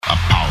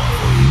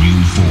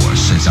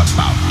is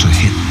about to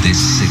hit this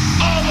city.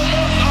 All of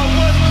us are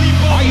one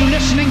people. Are you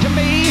listening to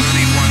me? 31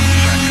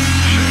 seconds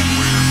and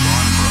we're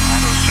going for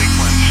auto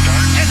sequence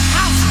start. And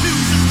house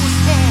music was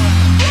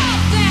born.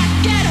 Drop that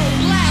ghetto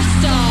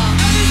blaster.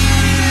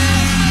 Everybody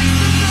now make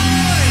some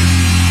noise.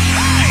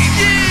 Hey,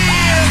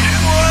 yeah,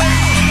 boy.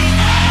 You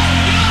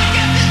gonna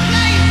get this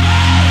place?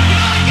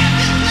 You gonna get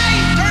this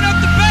place? Turn up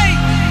the bass.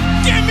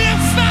 Give me a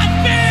fat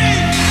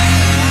beat.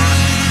 4,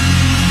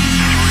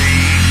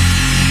 3,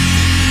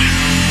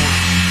 2,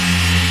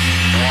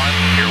 1.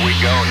 Here we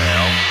go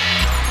now.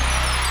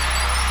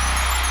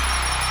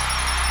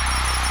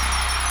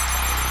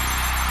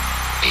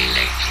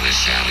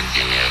 Elektrischer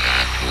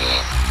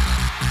Generator.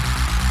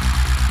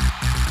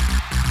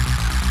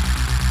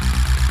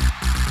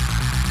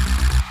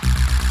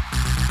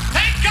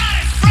 Thank God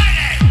it's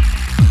Friday.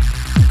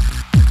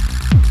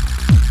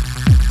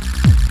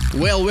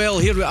 Well,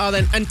 here we are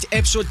then, into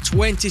episode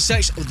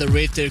 26 of the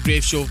Raid to the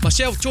Grave show.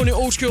 Myself, Tony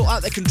Oldschool,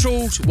 at the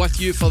controls, with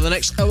you for the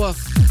next hour,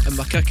 and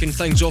we're kicking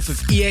things off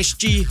with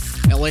ESG,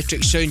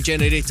 Electric Sound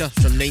Generator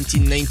from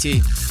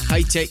 1990.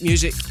 High-tech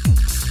music,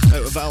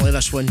 out of Italy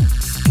this one.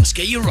 Let's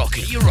get you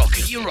rocking, you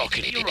rocking, you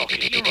rocking, you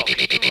rocking, you rocking,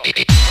 you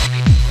rocking.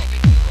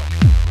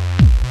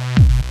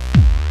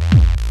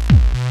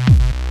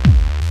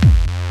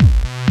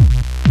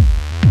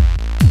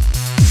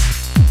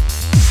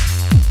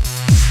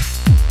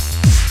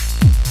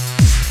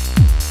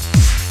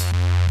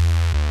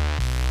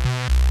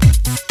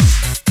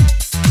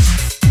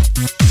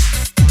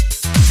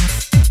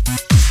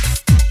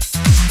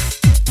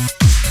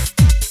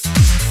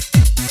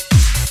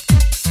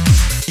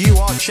 You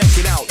are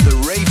checking out the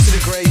Rave to the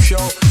Grave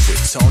show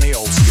with Tony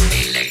Oldschool.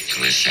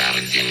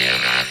 Elektrischer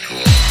Generator.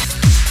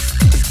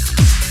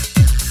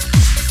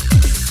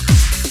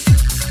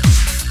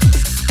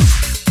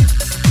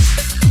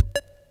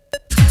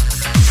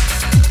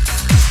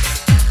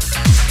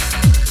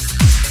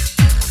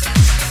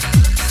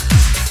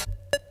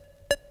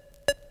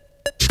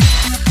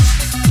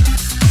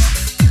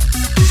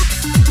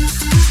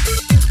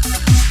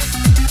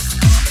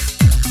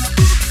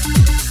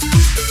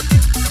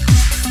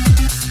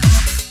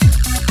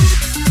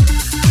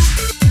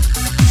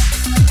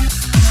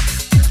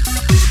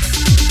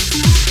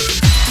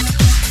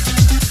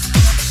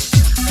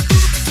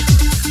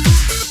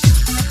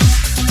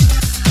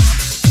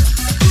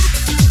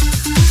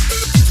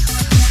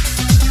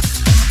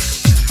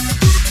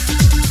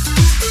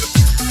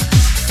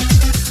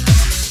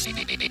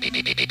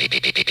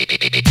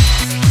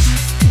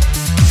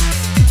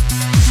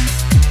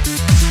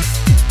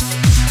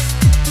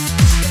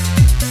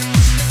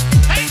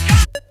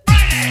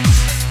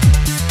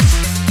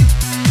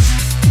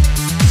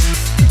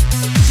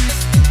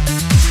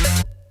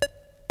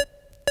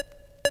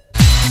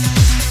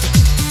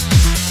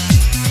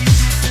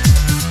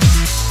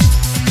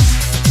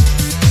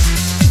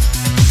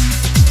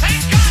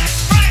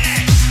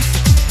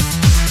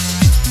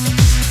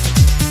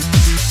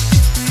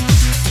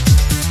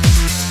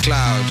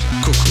 Cloud,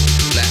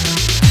 cuckoo, land.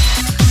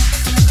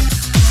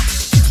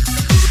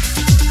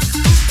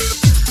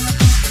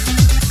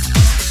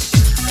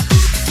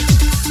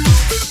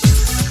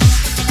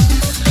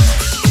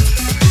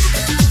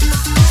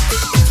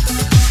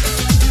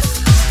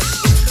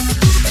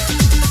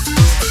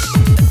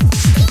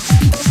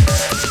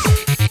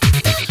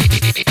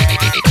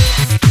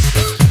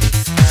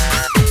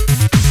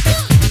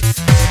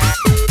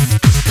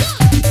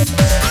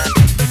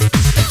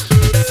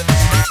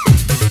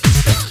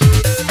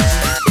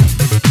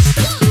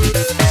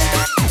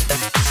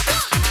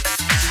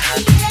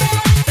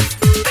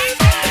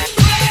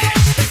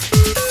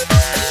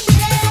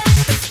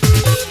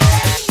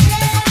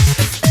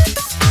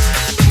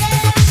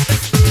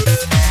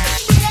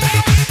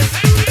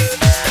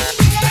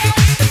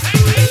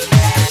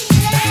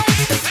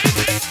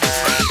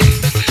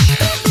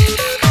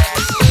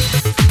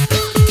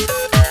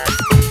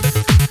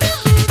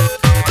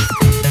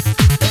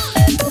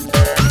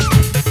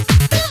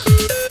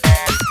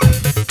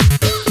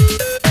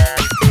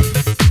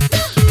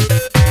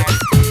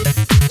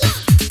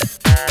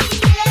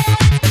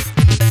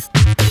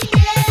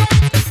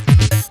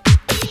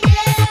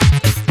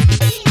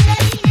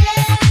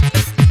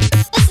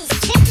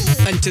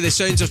 Into the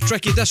sounds of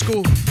Tricky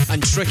Disco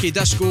and Tricky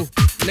Disco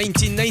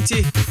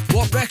 1990.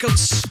 What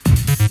Records?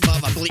 Bit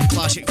of a bleak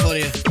classic for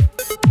you.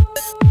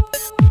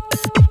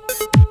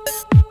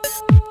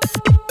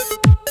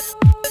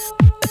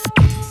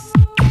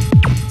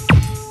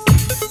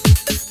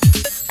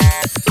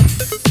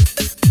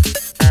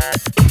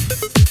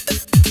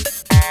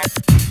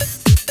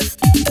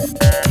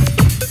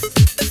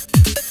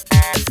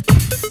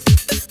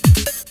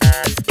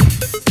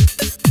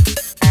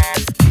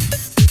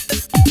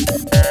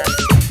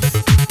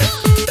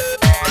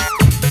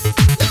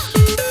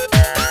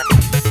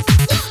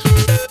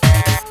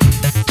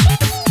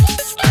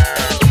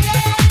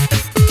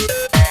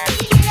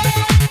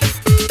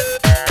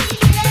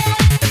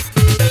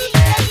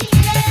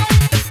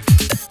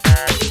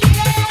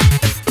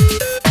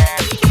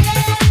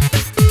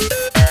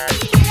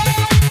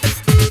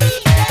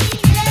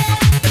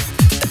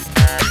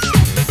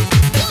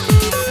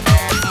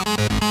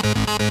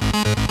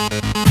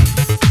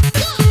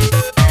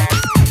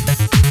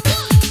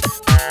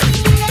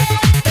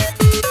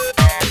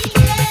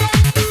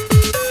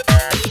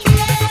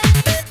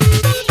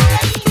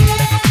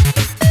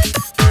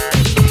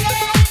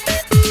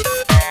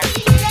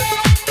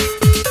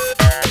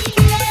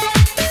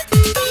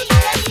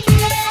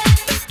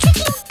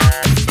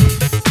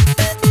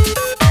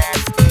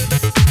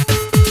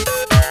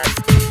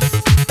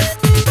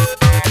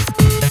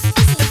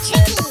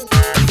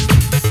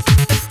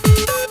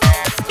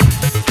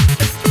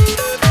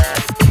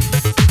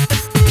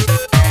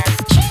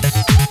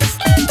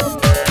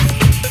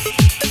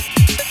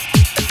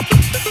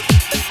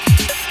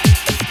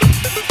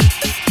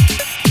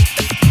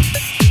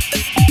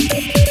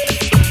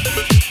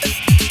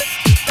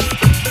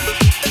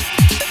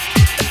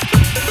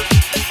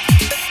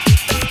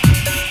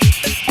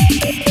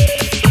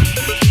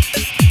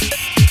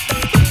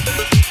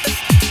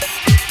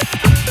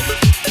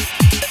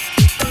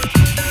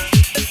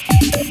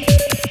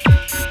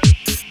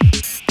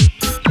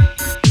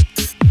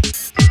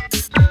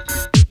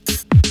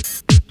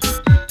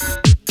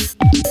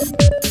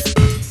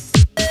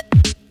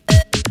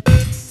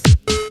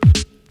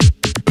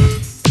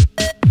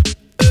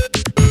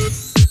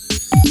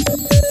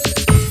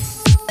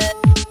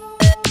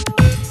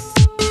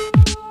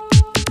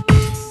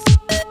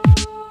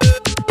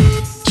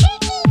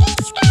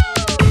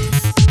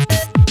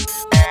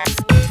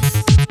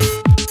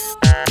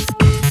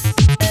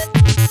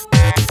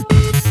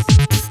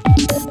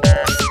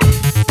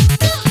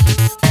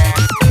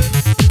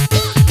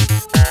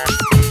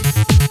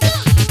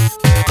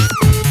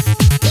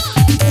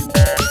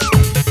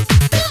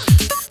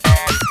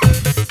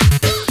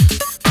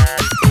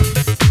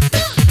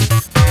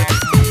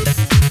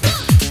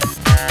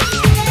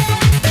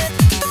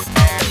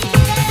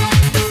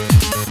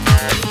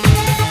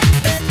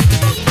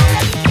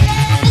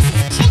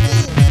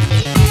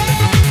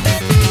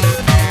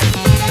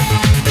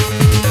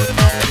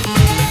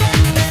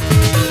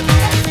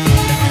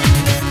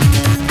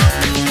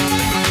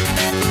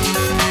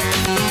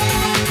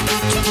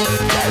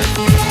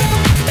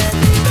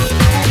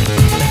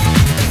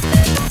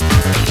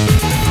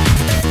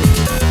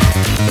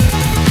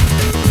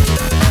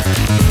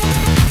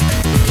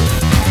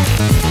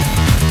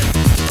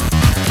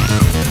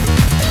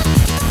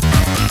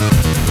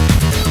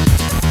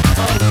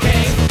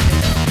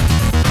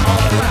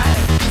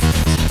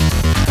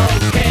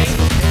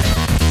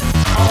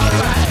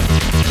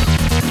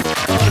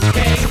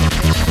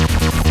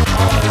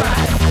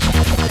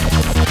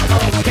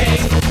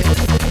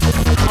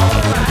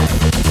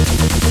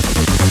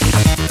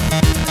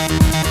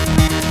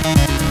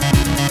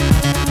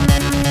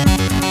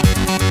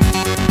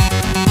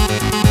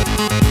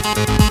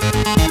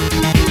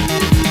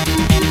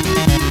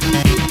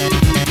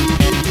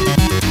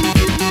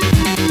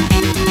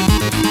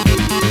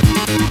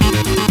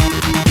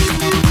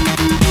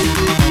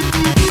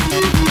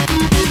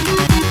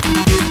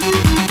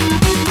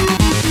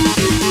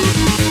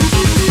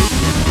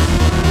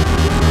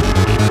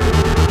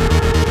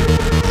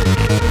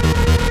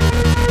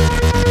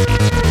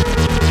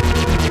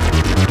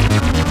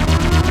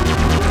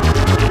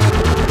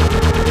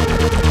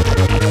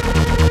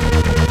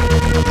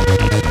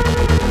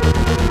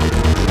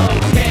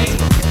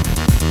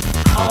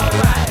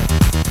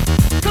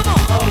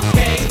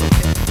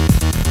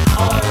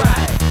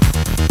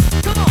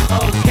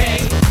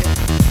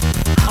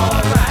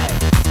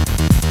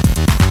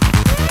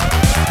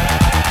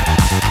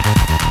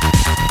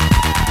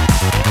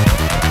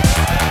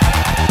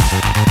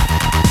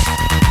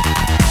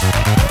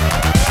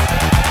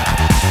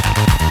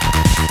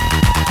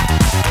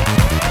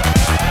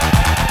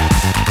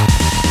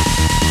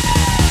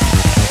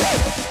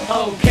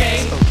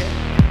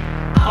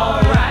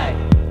 Alright.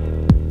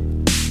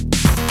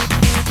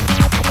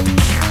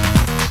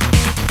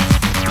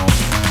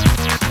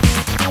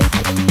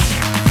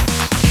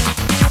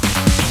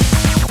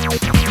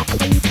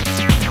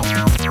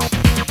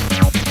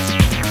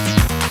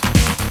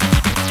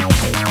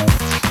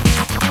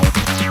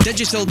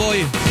 Digital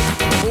Boy,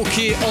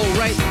 okay,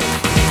 alright.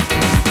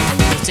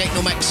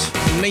 Techno Mix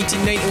from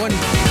 1991,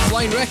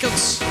 Flying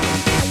Records.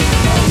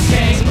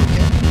 Okay.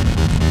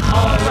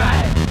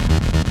 Alright.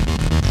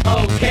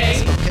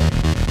 Okay.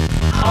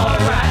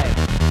 Alright.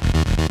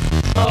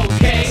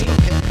 Okay.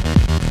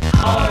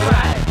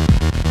 Alright.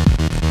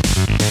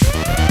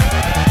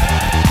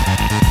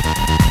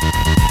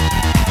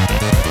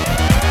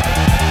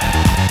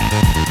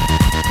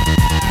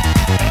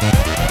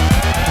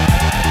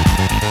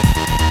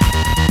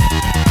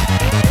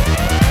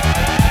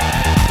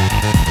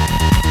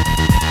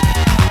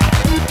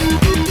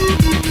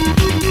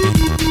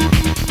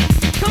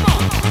 Come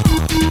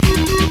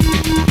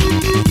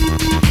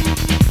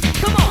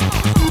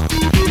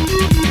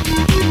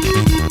on.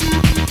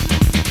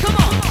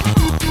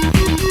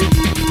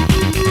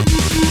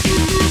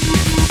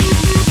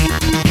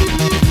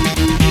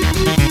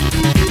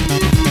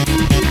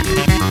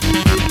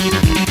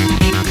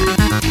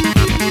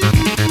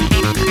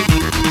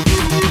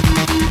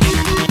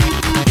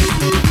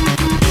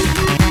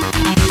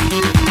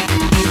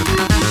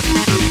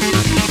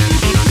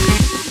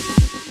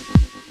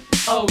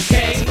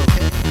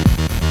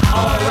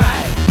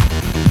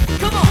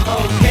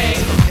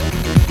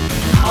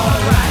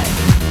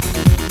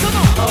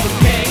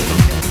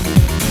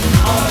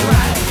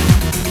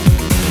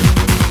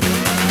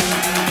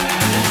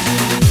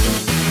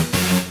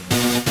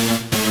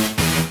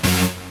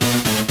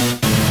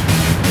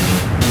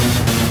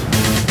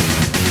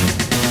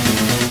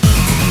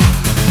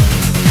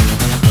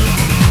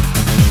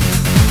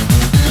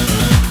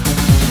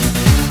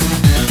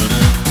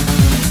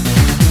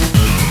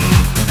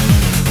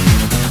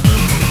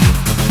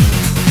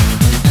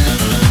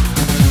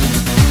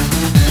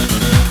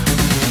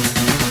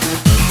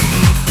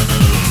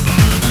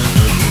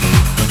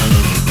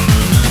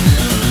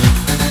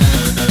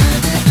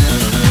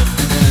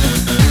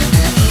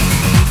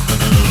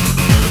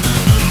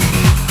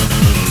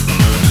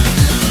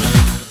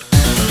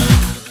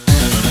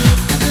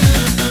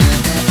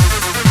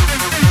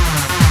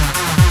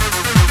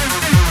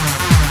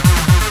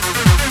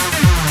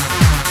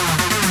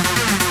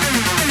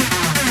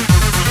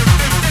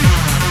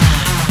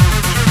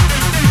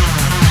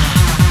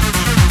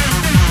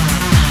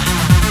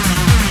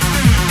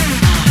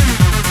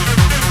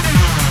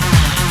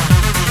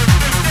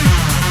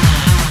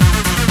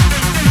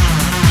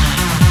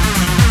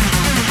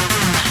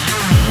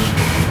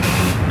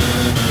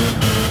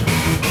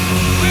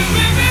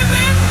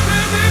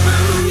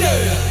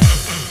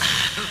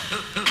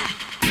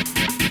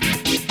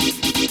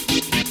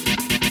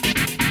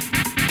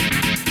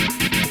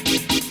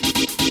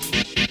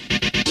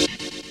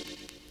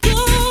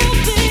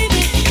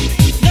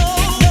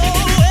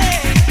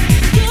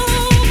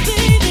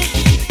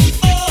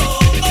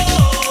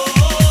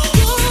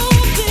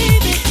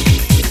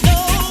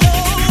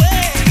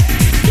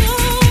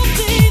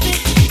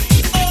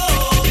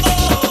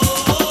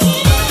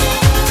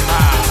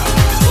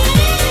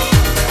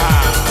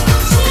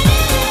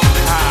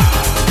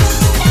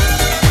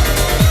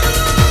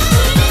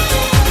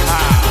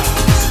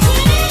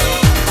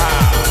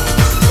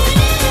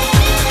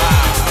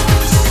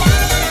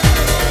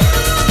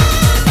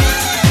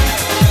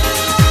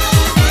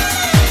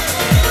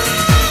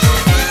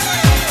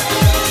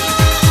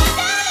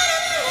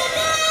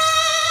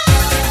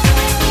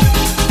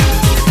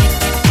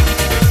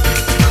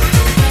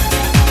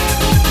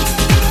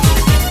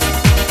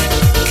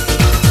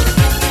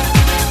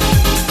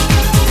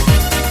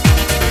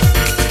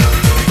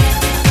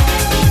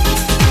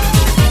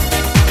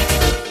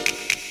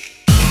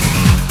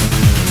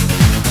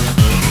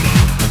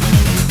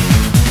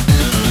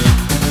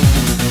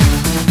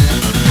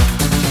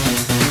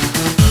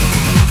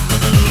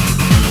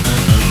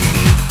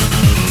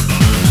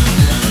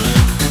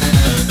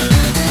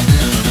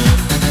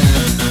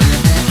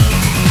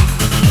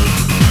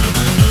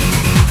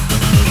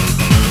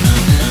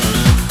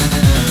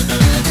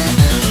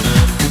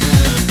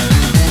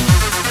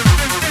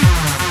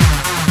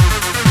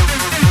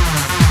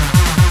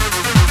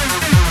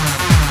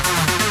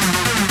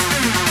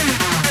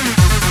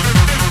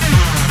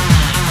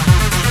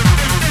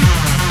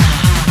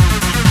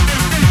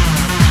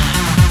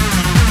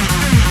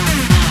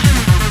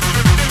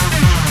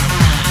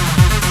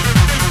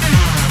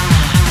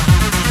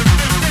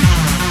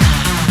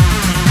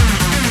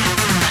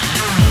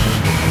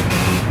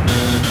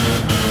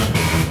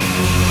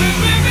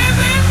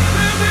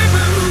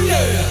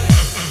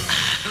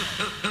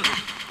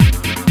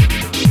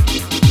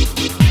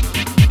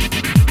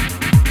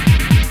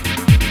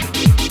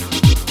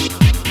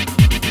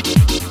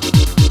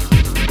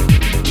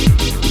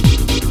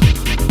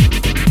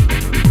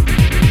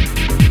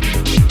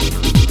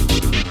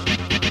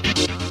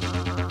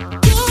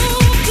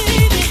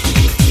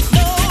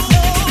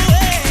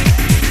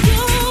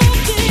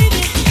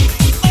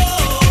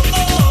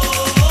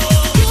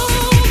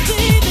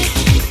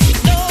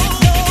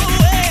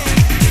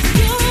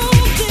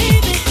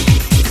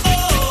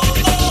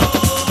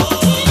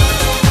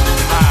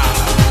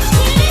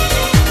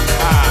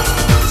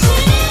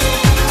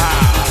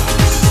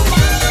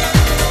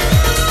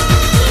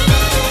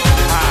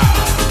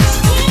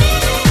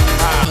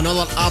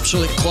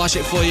 absolute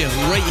classic for you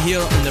right here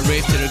on the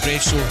Rave to the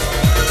Grave show.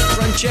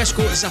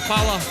 Francesco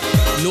Zappala,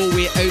 No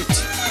Way Out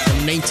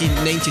from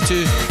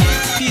 1992.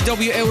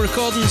 PWL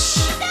Recordings.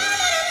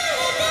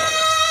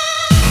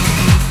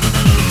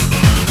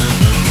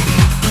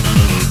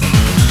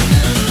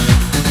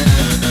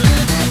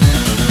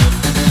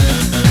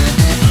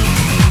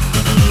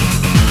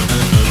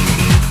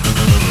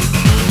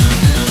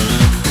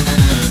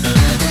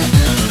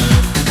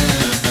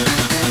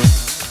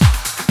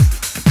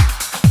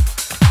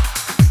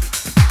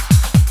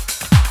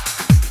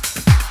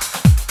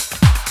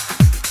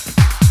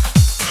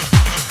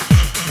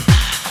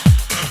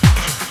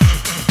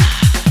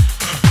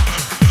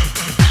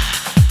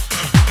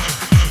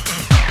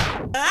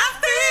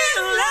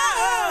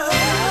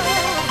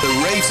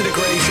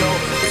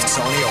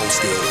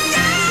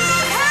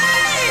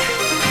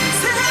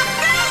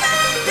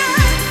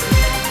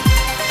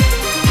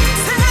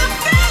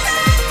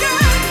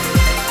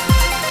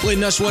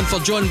 This one for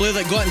John Blair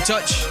that got in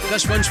touch.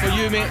 This one's for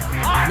you, mate.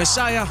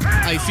 Messiah,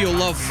 I Feel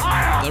Love,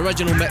 the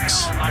original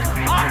mix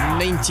from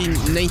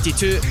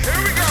 1992. Here we go.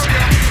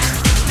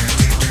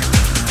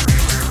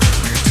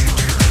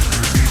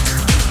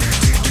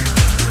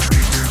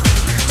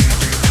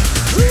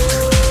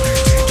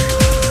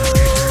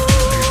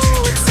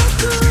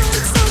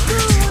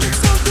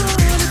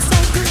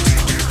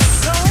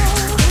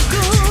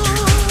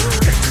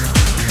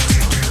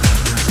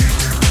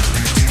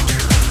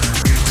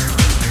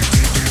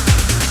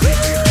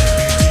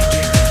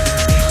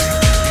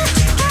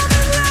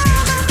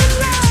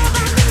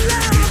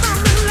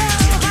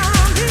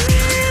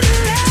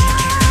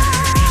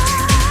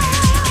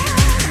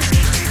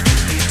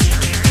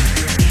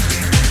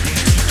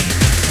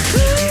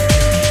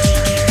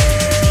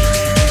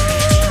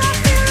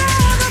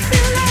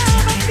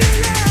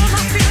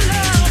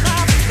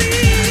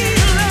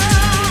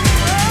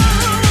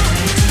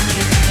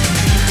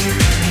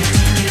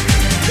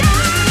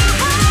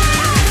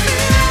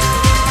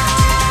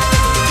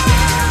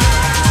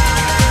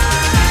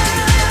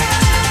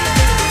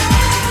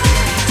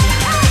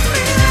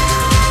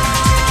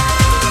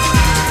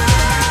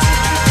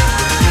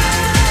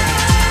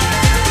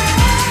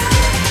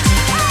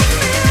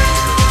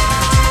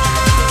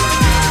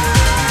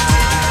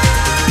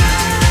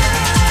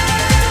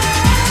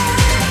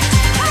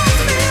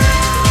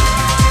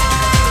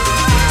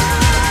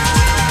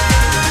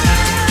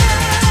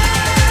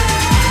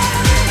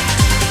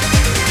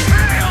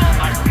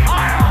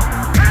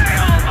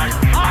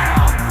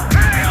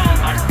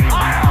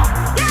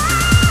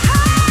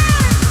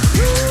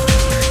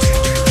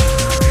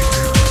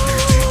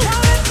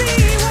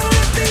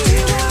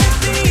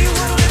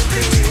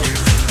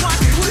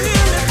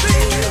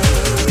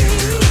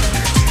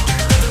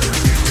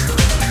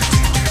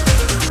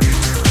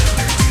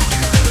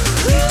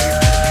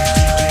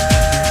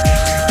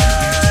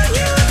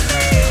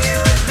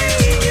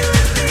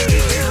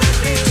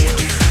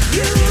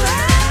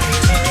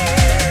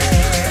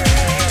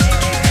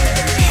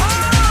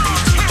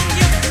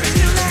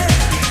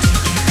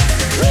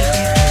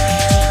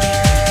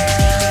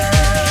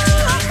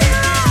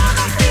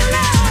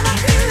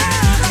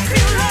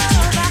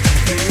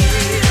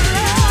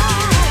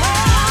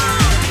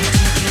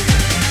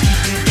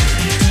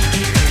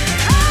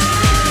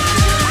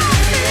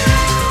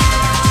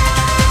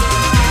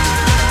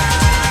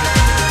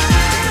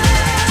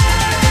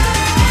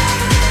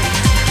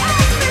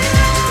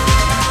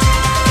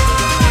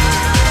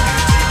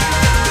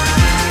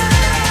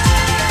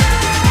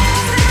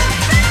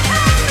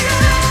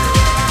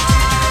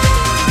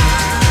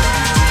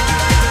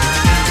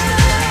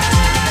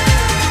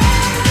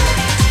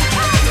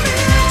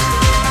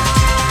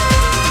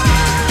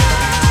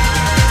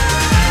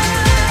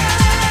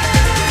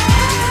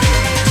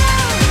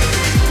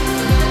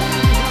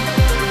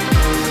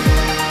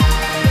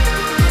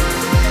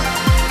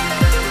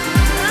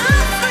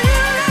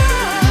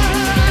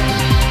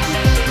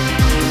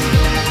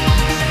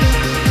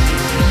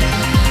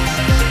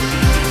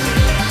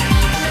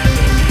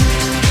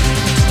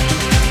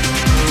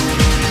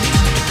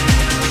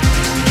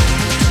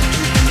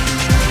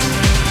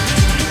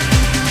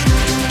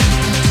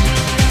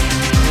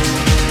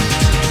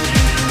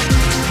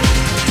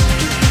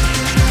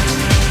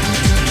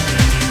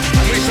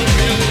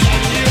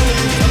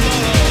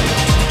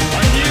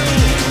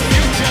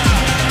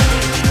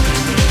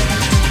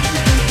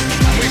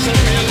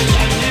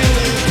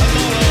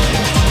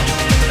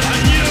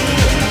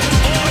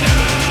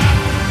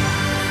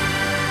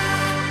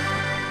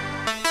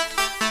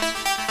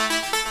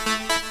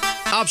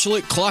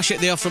 Absolute classic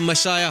there from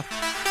Messiah.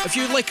 If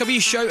you'd like a wee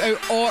shout out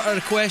or a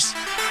request,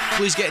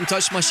 please get in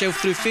touch with myself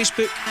through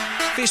Facebook,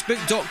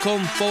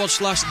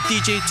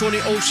 facebook.com/DJ Tony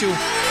Allshow.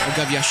 I'll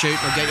give you a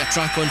shout, I'll get your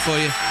track on for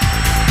you.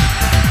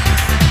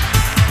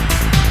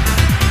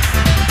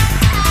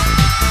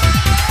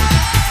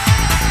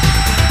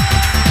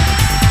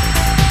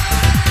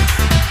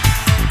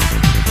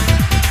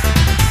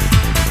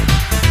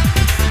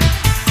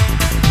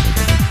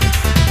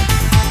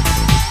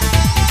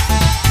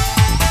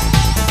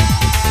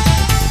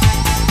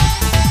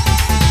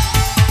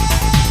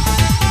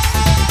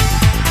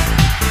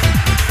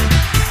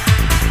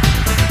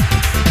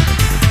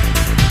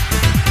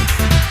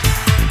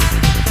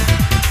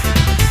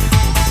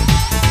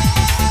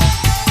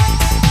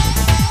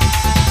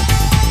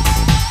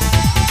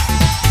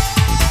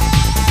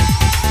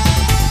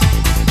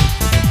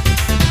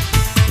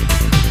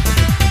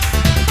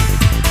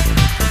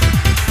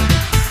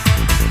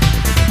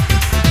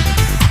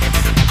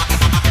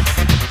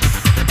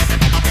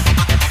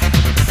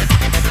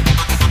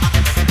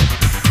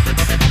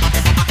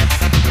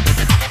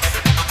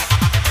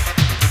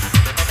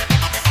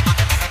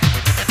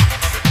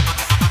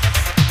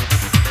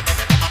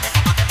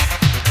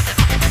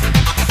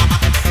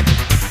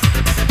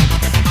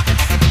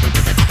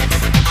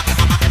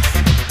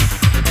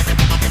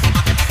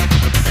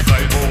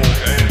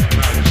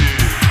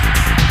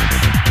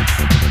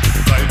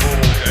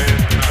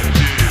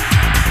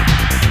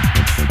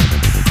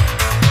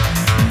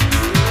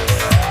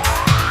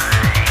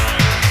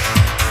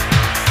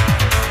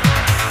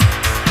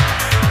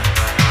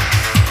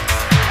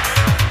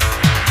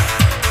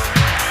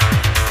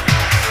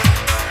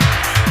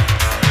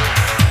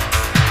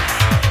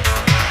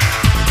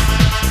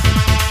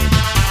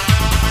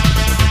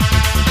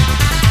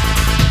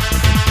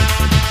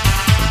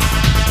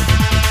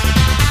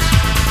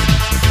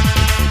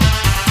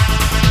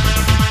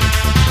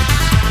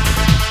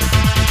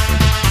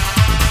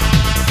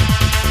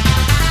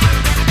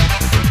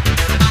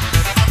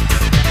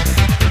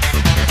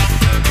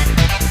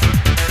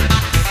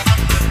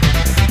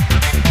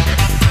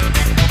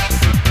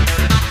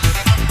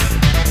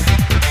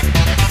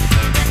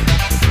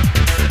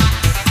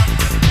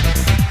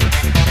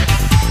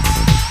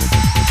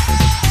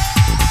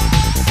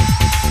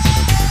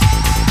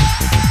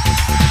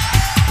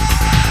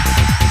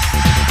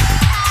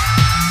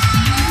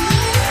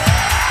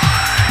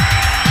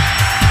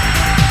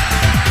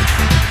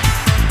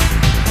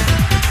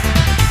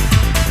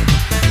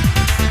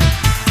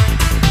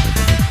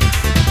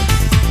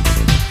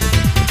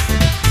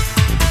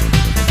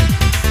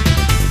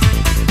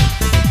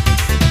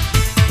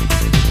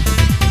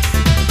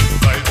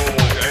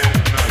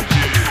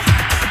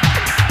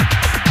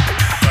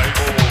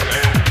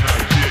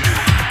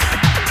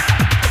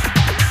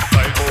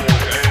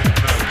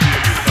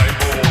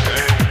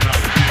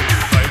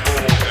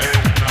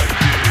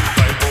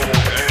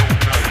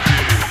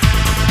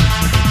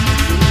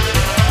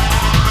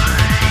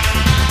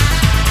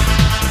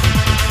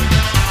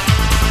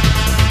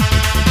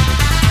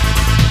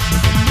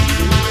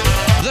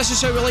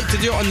 like to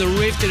do it on the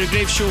Rave to the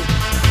Grave show,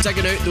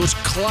 digging out those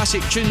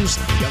classic tunes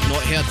you have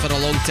not heard for a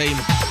long time.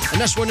 And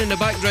this one in the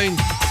background,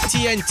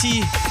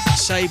 TNT,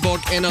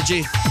 Cyborg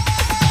Energy,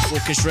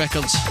 Focus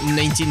Records,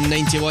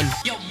 1991.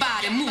 Your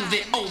body move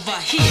it over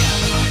here.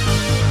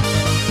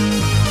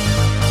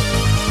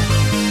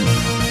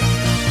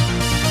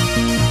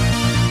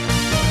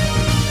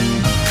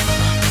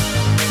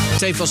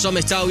 Time for some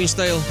Italian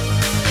style.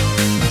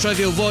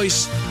 Trivial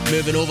Voice,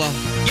 moving over.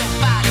 Your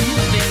body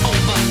move it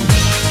over.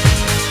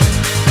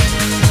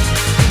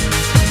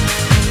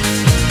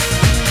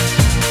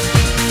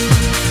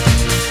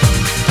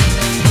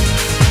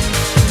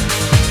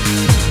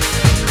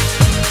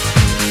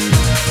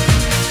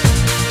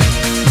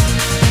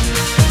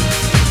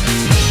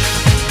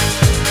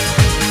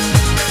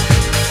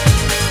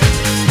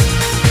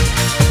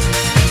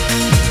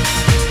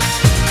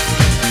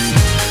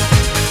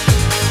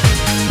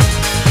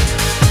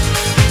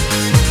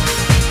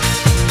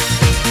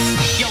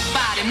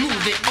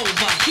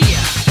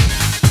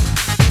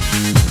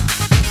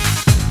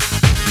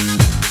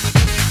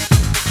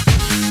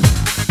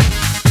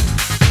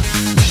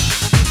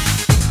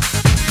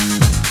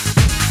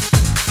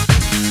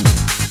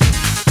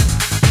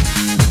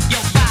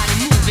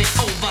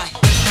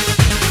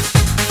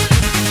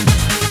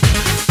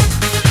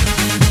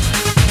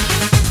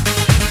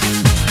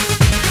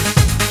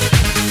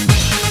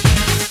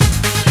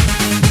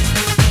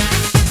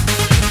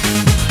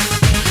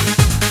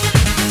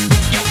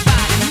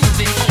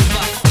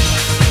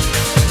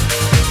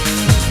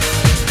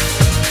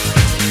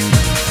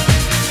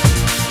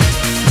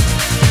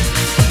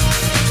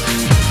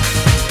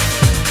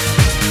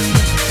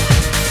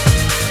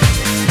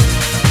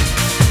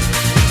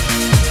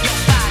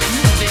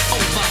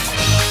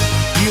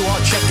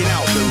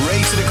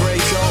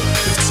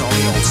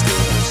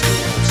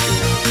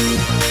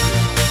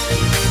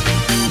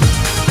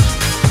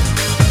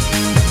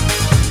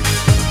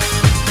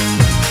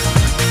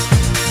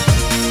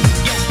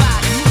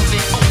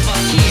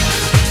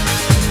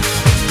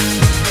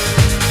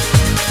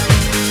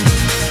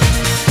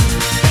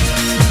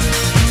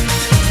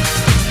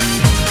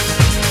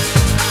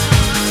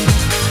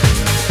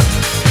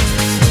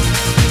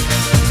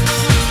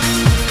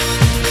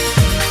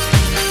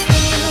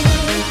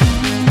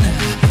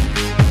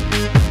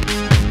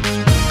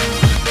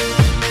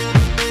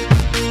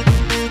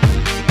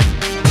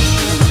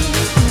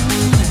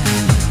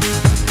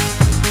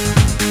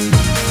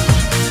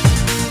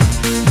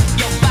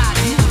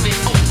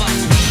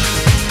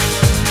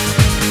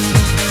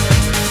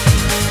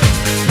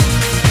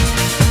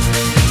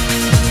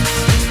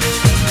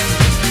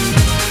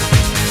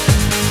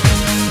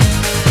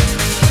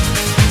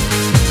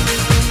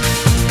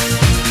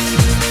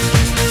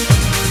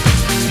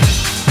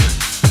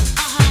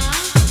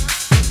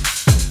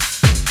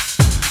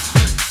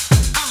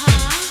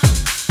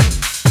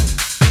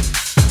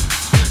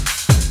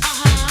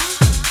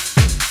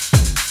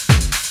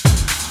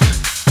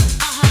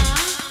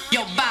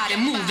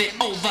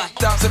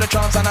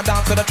 trance and I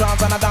dance to the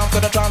trance and I dance to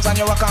the trance and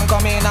you rock and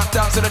come in.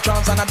 Dance to the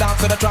trance and I dance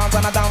to the trance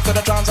and I dance to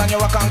the trance and you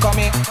rock and come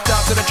in.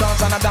 Dance to the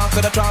trance and I dance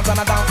to the trance and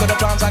I dance to the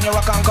trance and you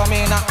rock and come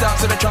in.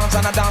 Dance to the trance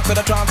and I dance to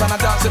the trance and I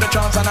dance to the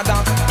trance and I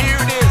dance. Hear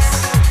this.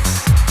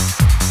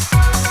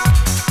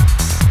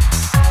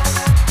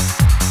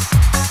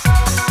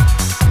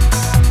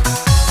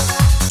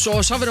 So I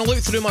was having a look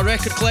through my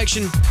record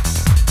collection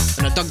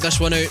and I dug this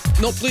one out.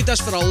 Not played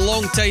this for a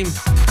long time.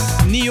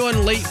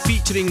 Neon Light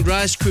featuring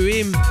Raz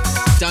Kuaim,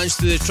 Dance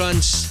to the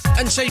Trance,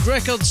 Inside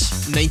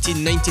Records,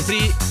 1993.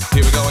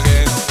 Here we go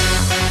again.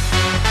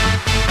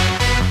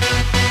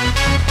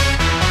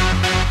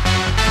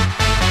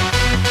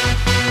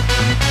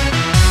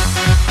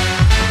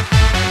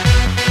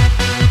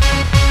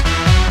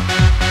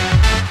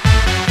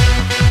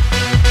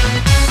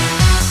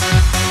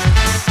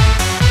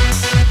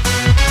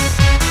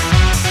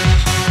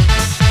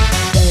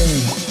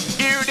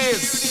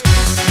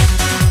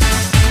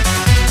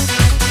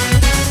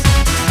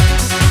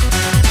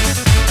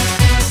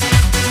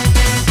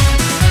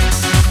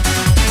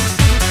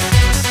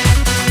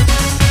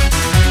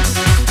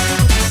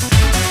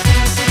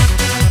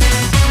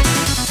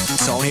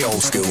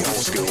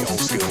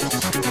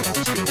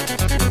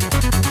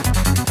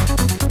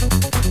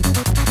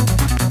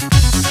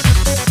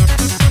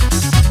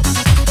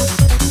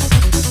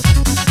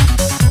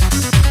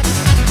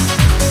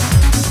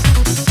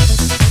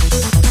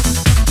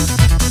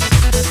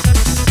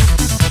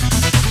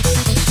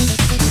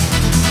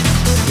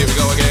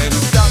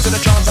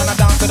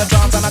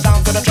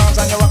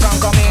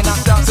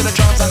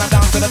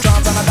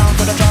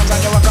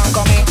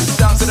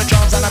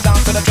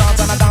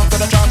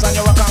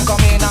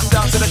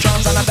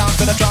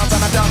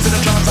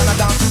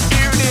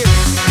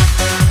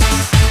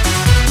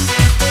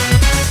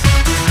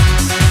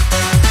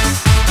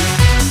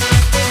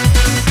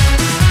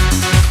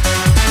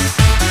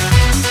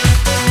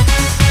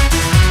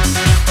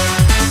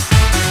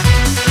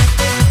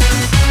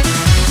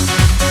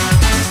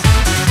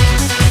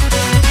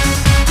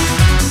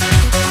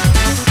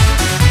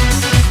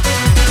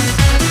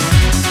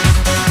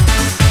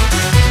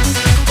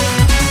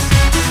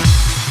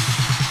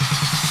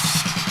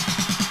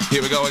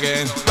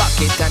 again.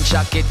 Rock it and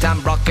shock it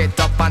and rock it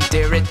up and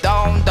tear it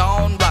down,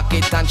 down. Rock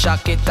it and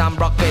shock it and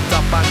rock it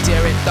up and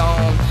tear it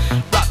down.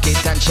 Rock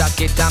it and shock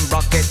it and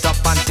rock it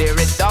up and tear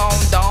it down,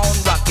 down.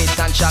 Rock it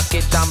and shock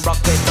it and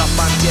rock it up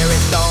and tear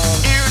it down.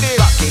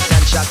 Rock it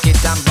and shock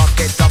it and rock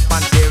it up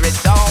and tear it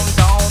down,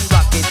 down.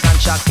 Rock it and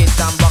shock it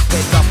and rock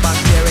it up and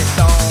tear it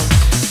down.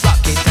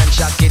 Rock it and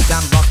shock it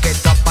and rock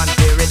it up and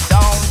tear it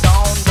down,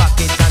 down. Rock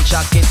it and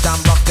shock it and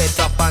rock it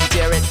up and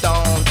tear it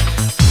down.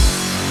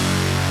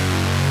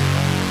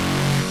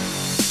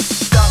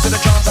 Dance to the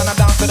drums and I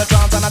dance to the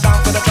drums and I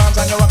dance to the drums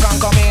and you rock and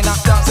come in.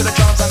 Dance to the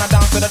drums and I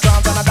dance to the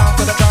drums and I dance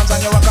to the drums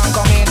and you rock and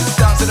come in.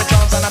 Dance to the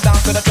drums and I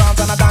dance to the drums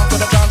and I dance to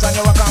the drums and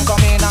you rock and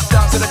come in.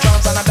 Dance to the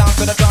drums and I dance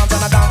to the drums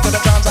and I dance to the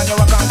drums and you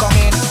rock and come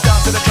in.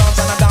 Dance to the drums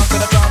and I dance to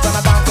the drums and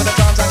I dance to the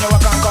drums and you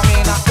rock and come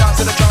in. Dance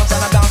to the drums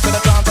and I dance to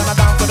the drums and I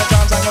dance to the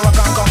drums and you rock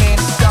and come in.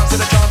 Dance to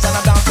the drums and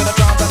I dance to the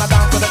drums and I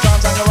dance to the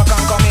drums and you rock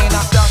and come in.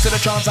 Dance to the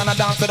drums and I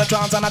dance to the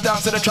drums and I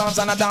dance to the drums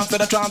and I dance to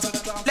the drums.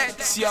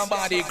 Let's your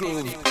body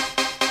groove.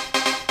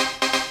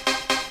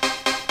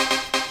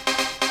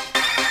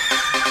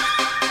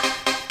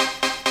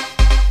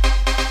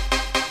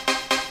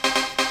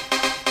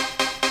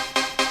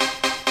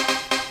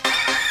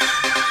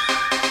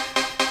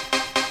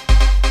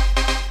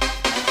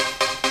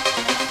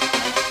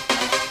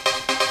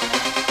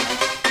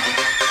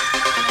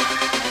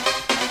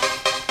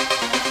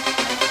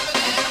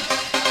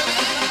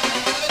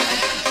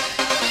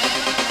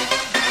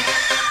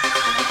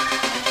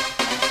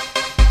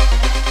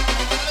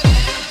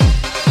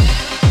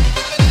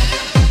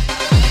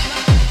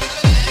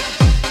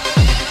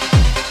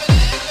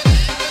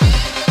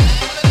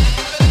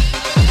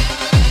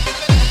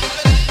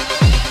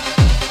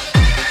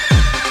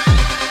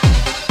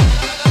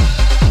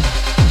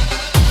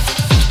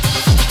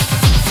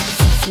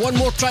 One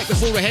more track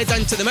before we head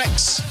into the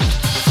mix.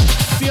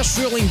 Fierce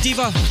Ruling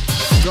Diva,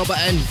 Rub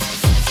It In,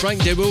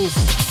 Frank DeWolf,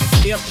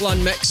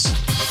 Airplan Mix,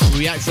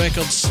 React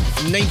Records,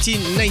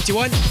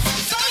 1991.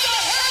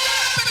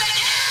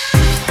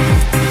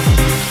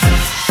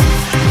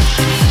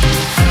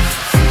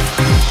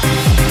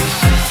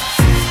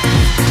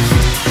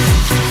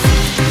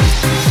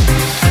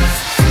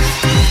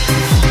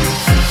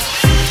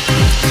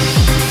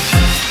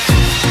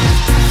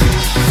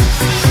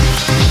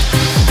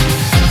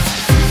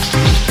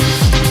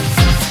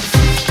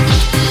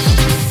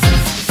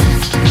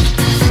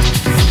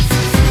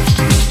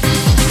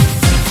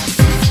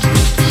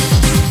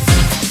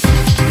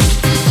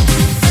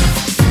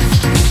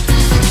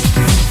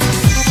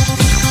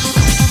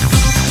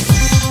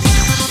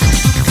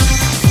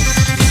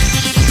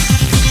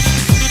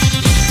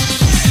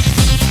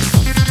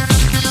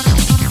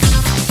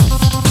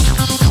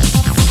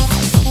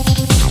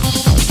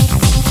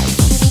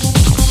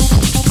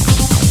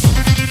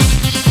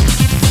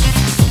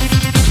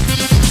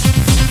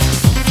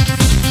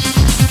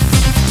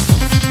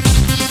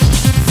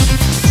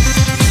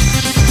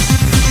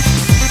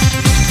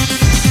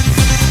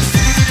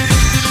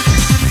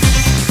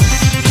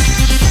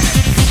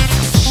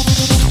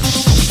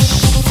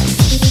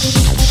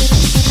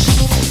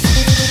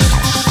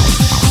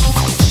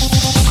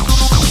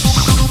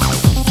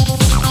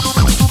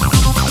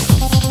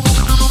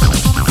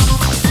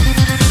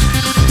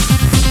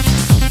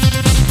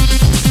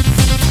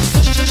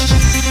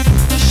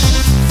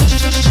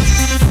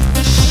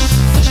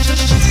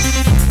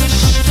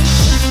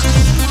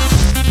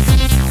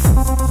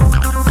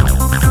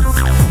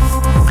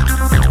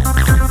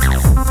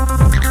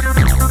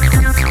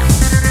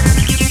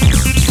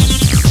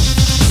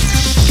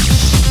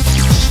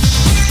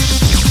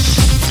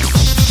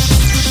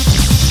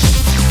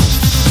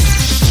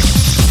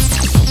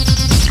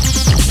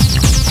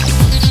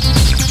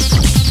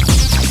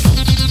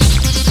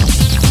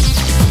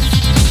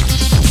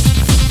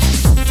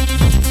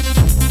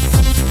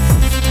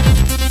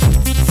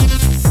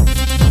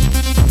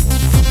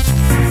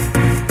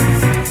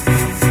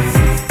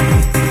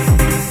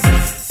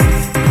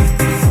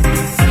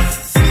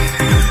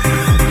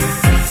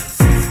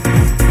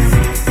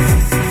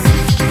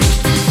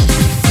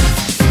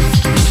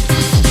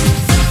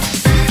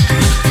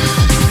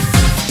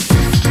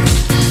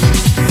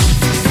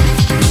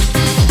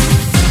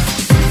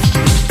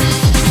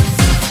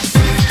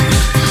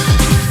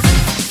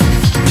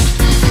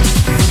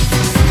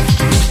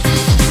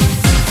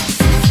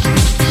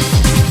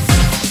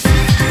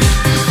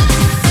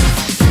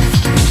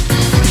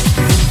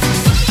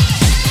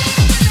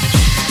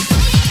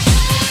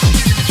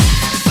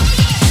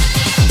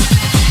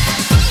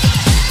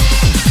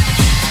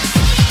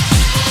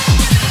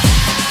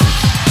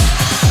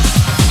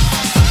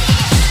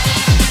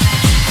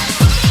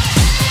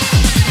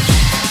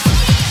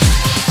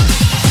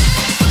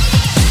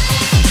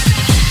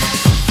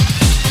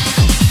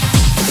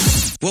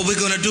 What we're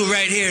gonna do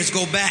right here is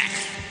go back,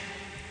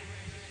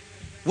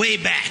 way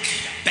back,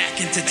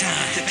 back into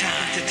time, to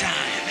time, to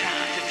time.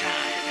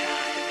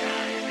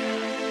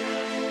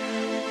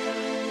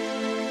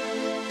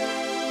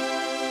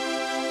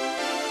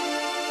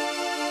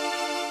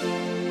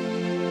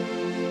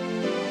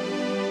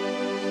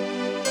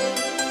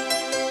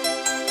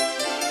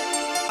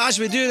 As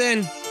we do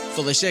then,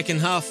 for the second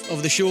half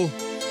of the show,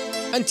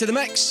 into the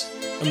mix,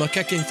 and we're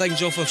kicking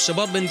things off with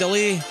Suburban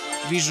Delay,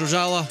 V's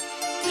Rosala,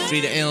 Free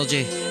to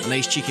Energy, a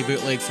nice cheeky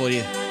bootleg for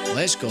you.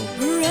 Let's go.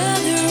 Brother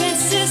and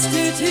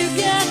sister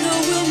together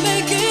we'll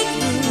make it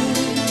through.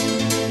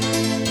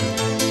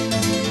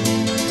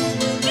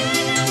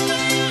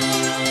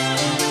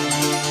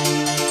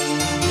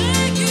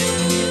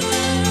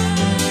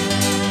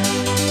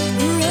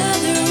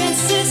 Brother and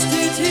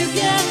sister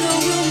together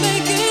we'll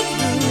make it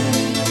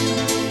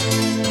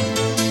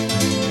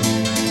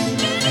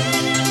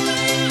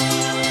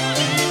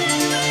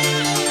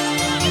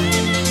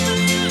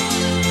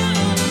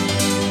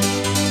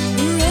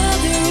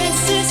Brother and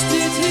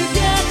sister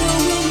together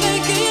we'll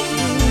make it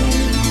through.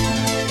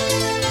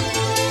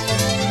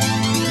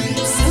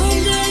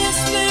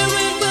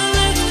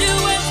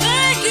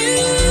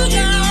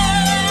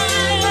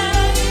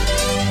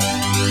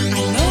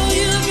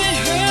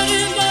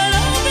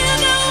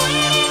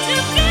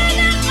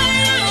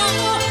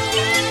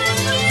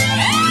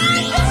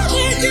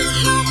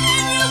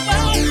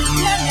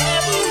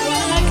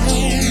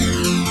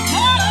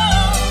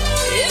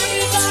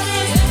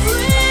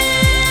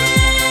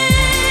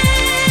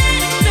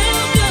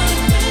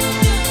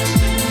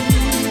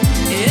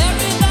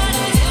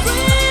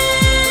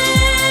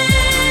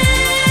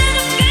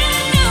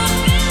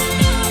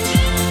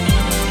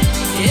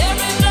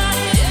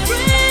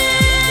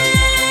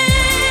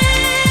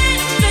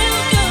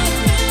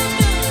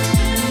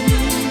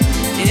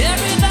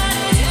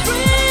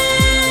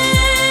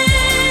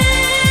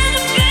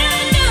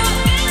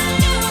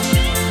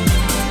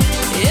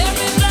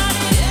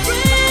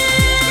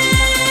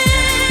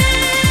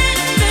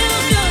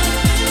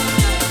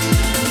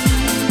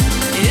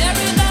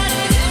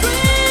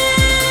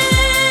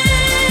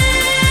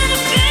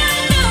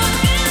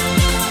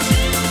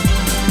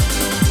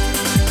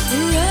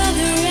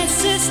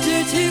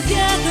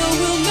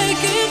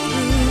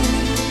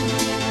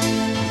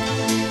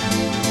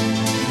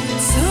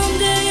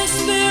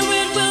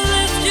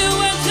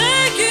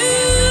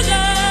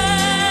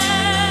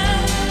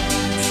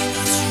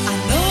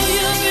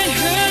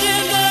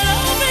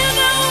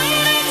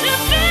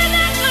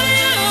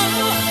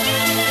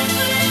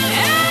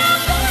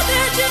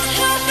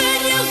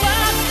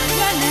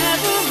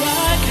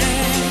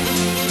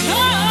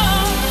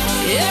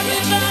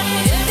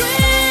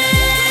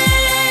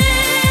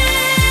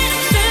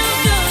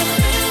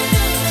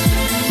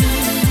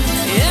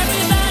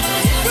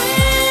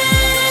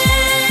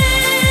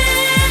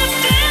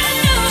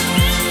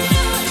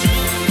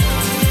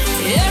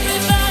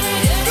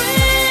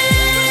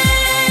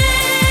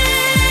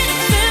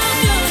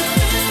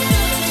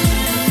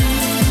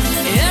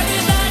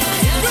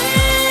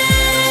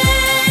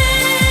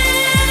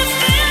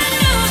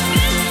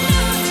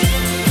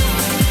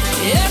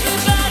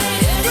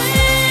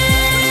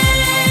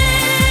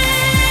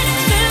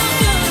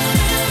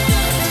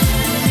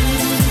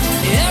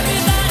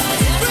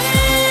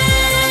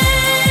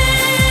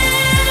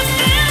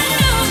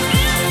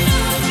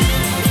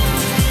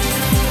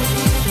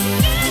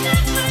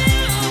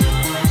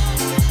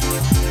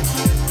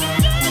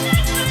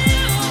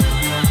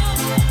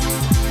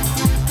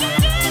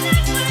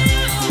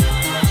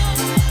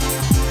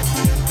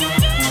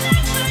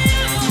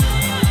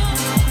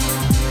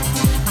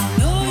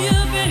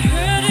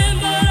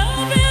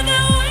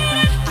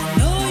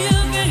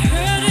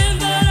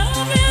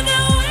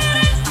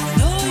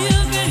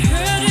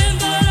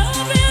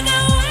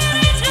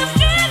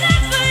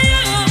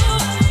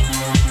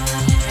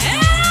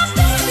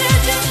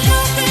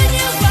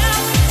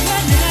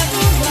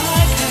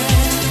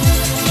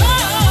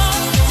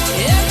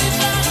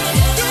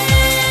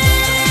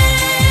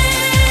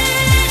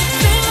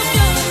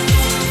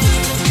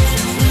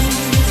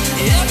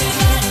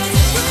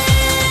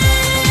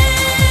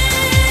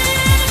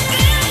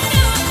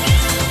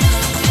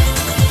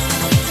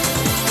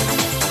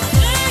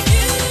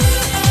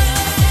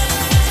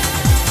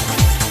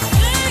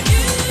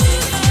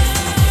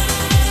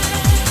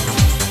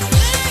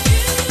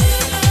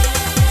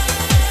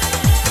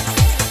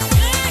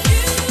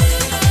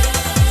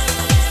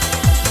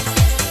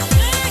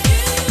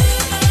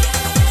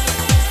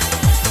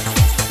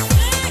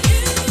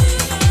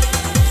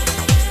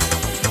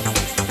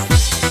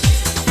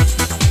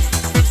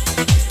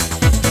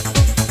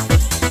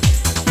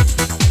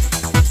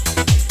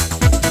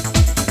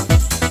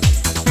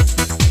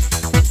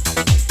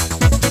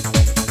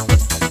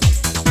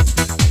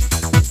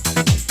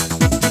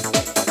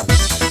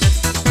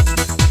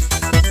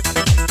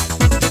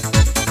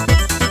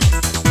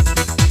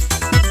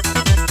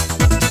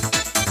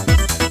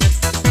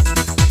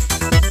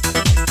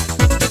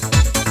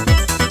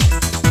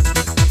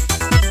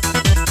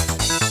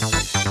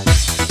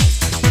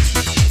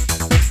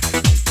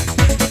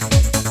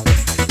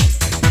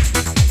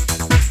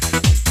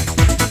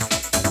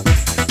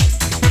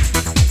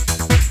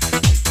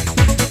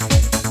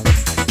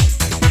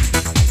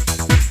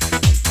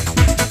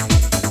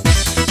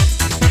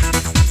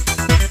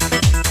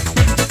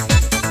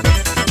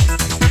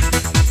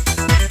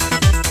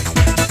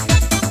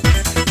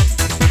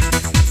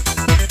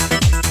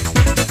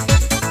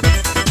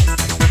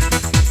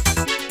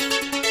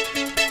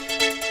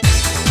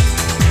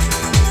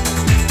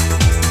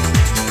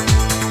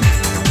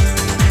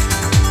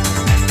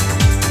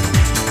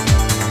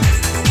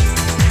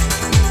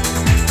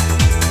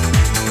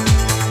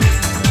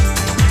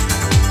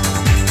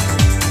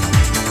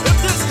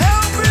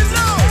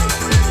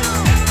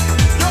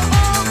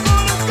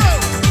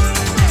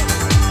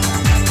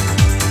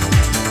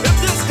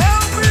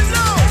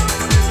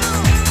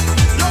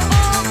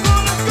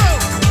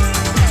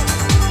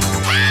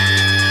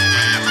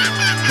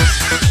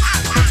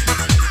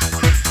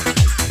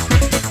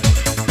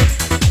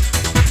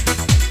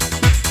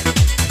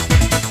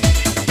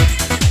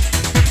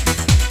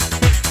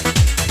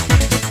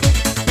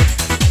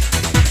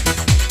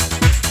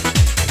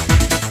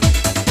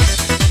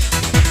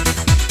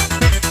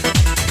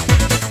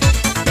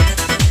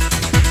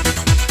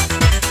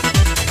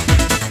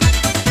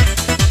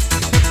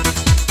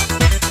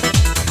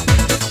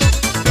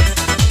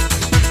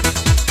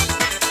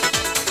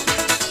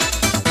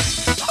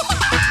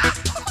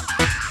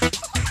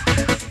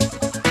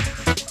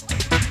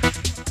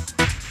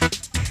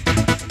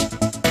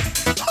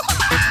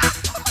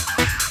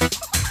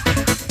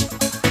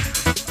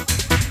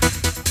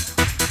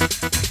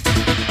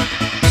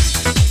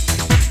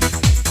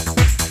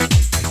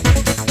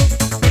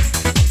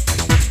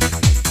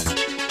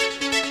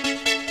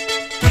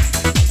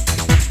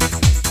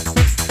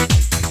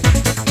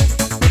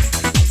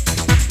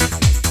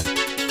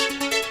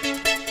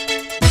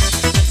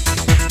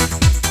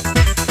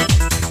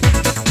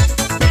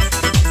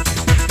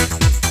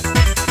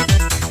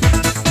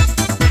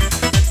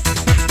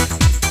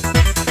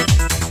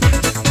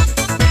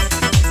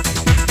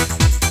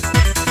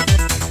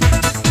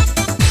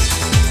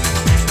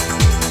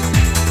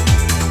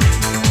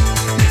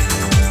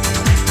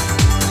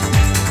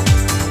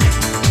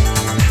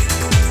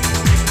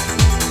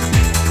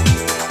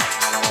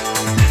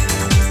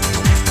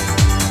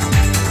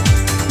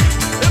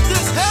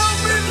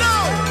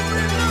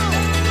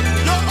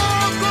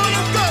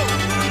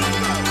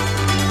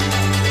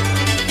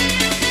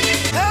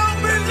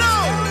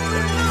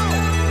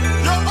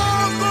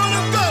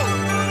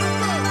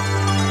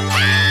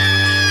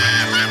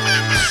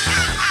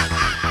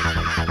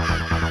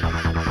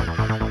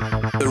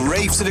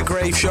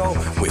 Grave Show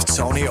with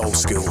Tony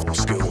Oldschool.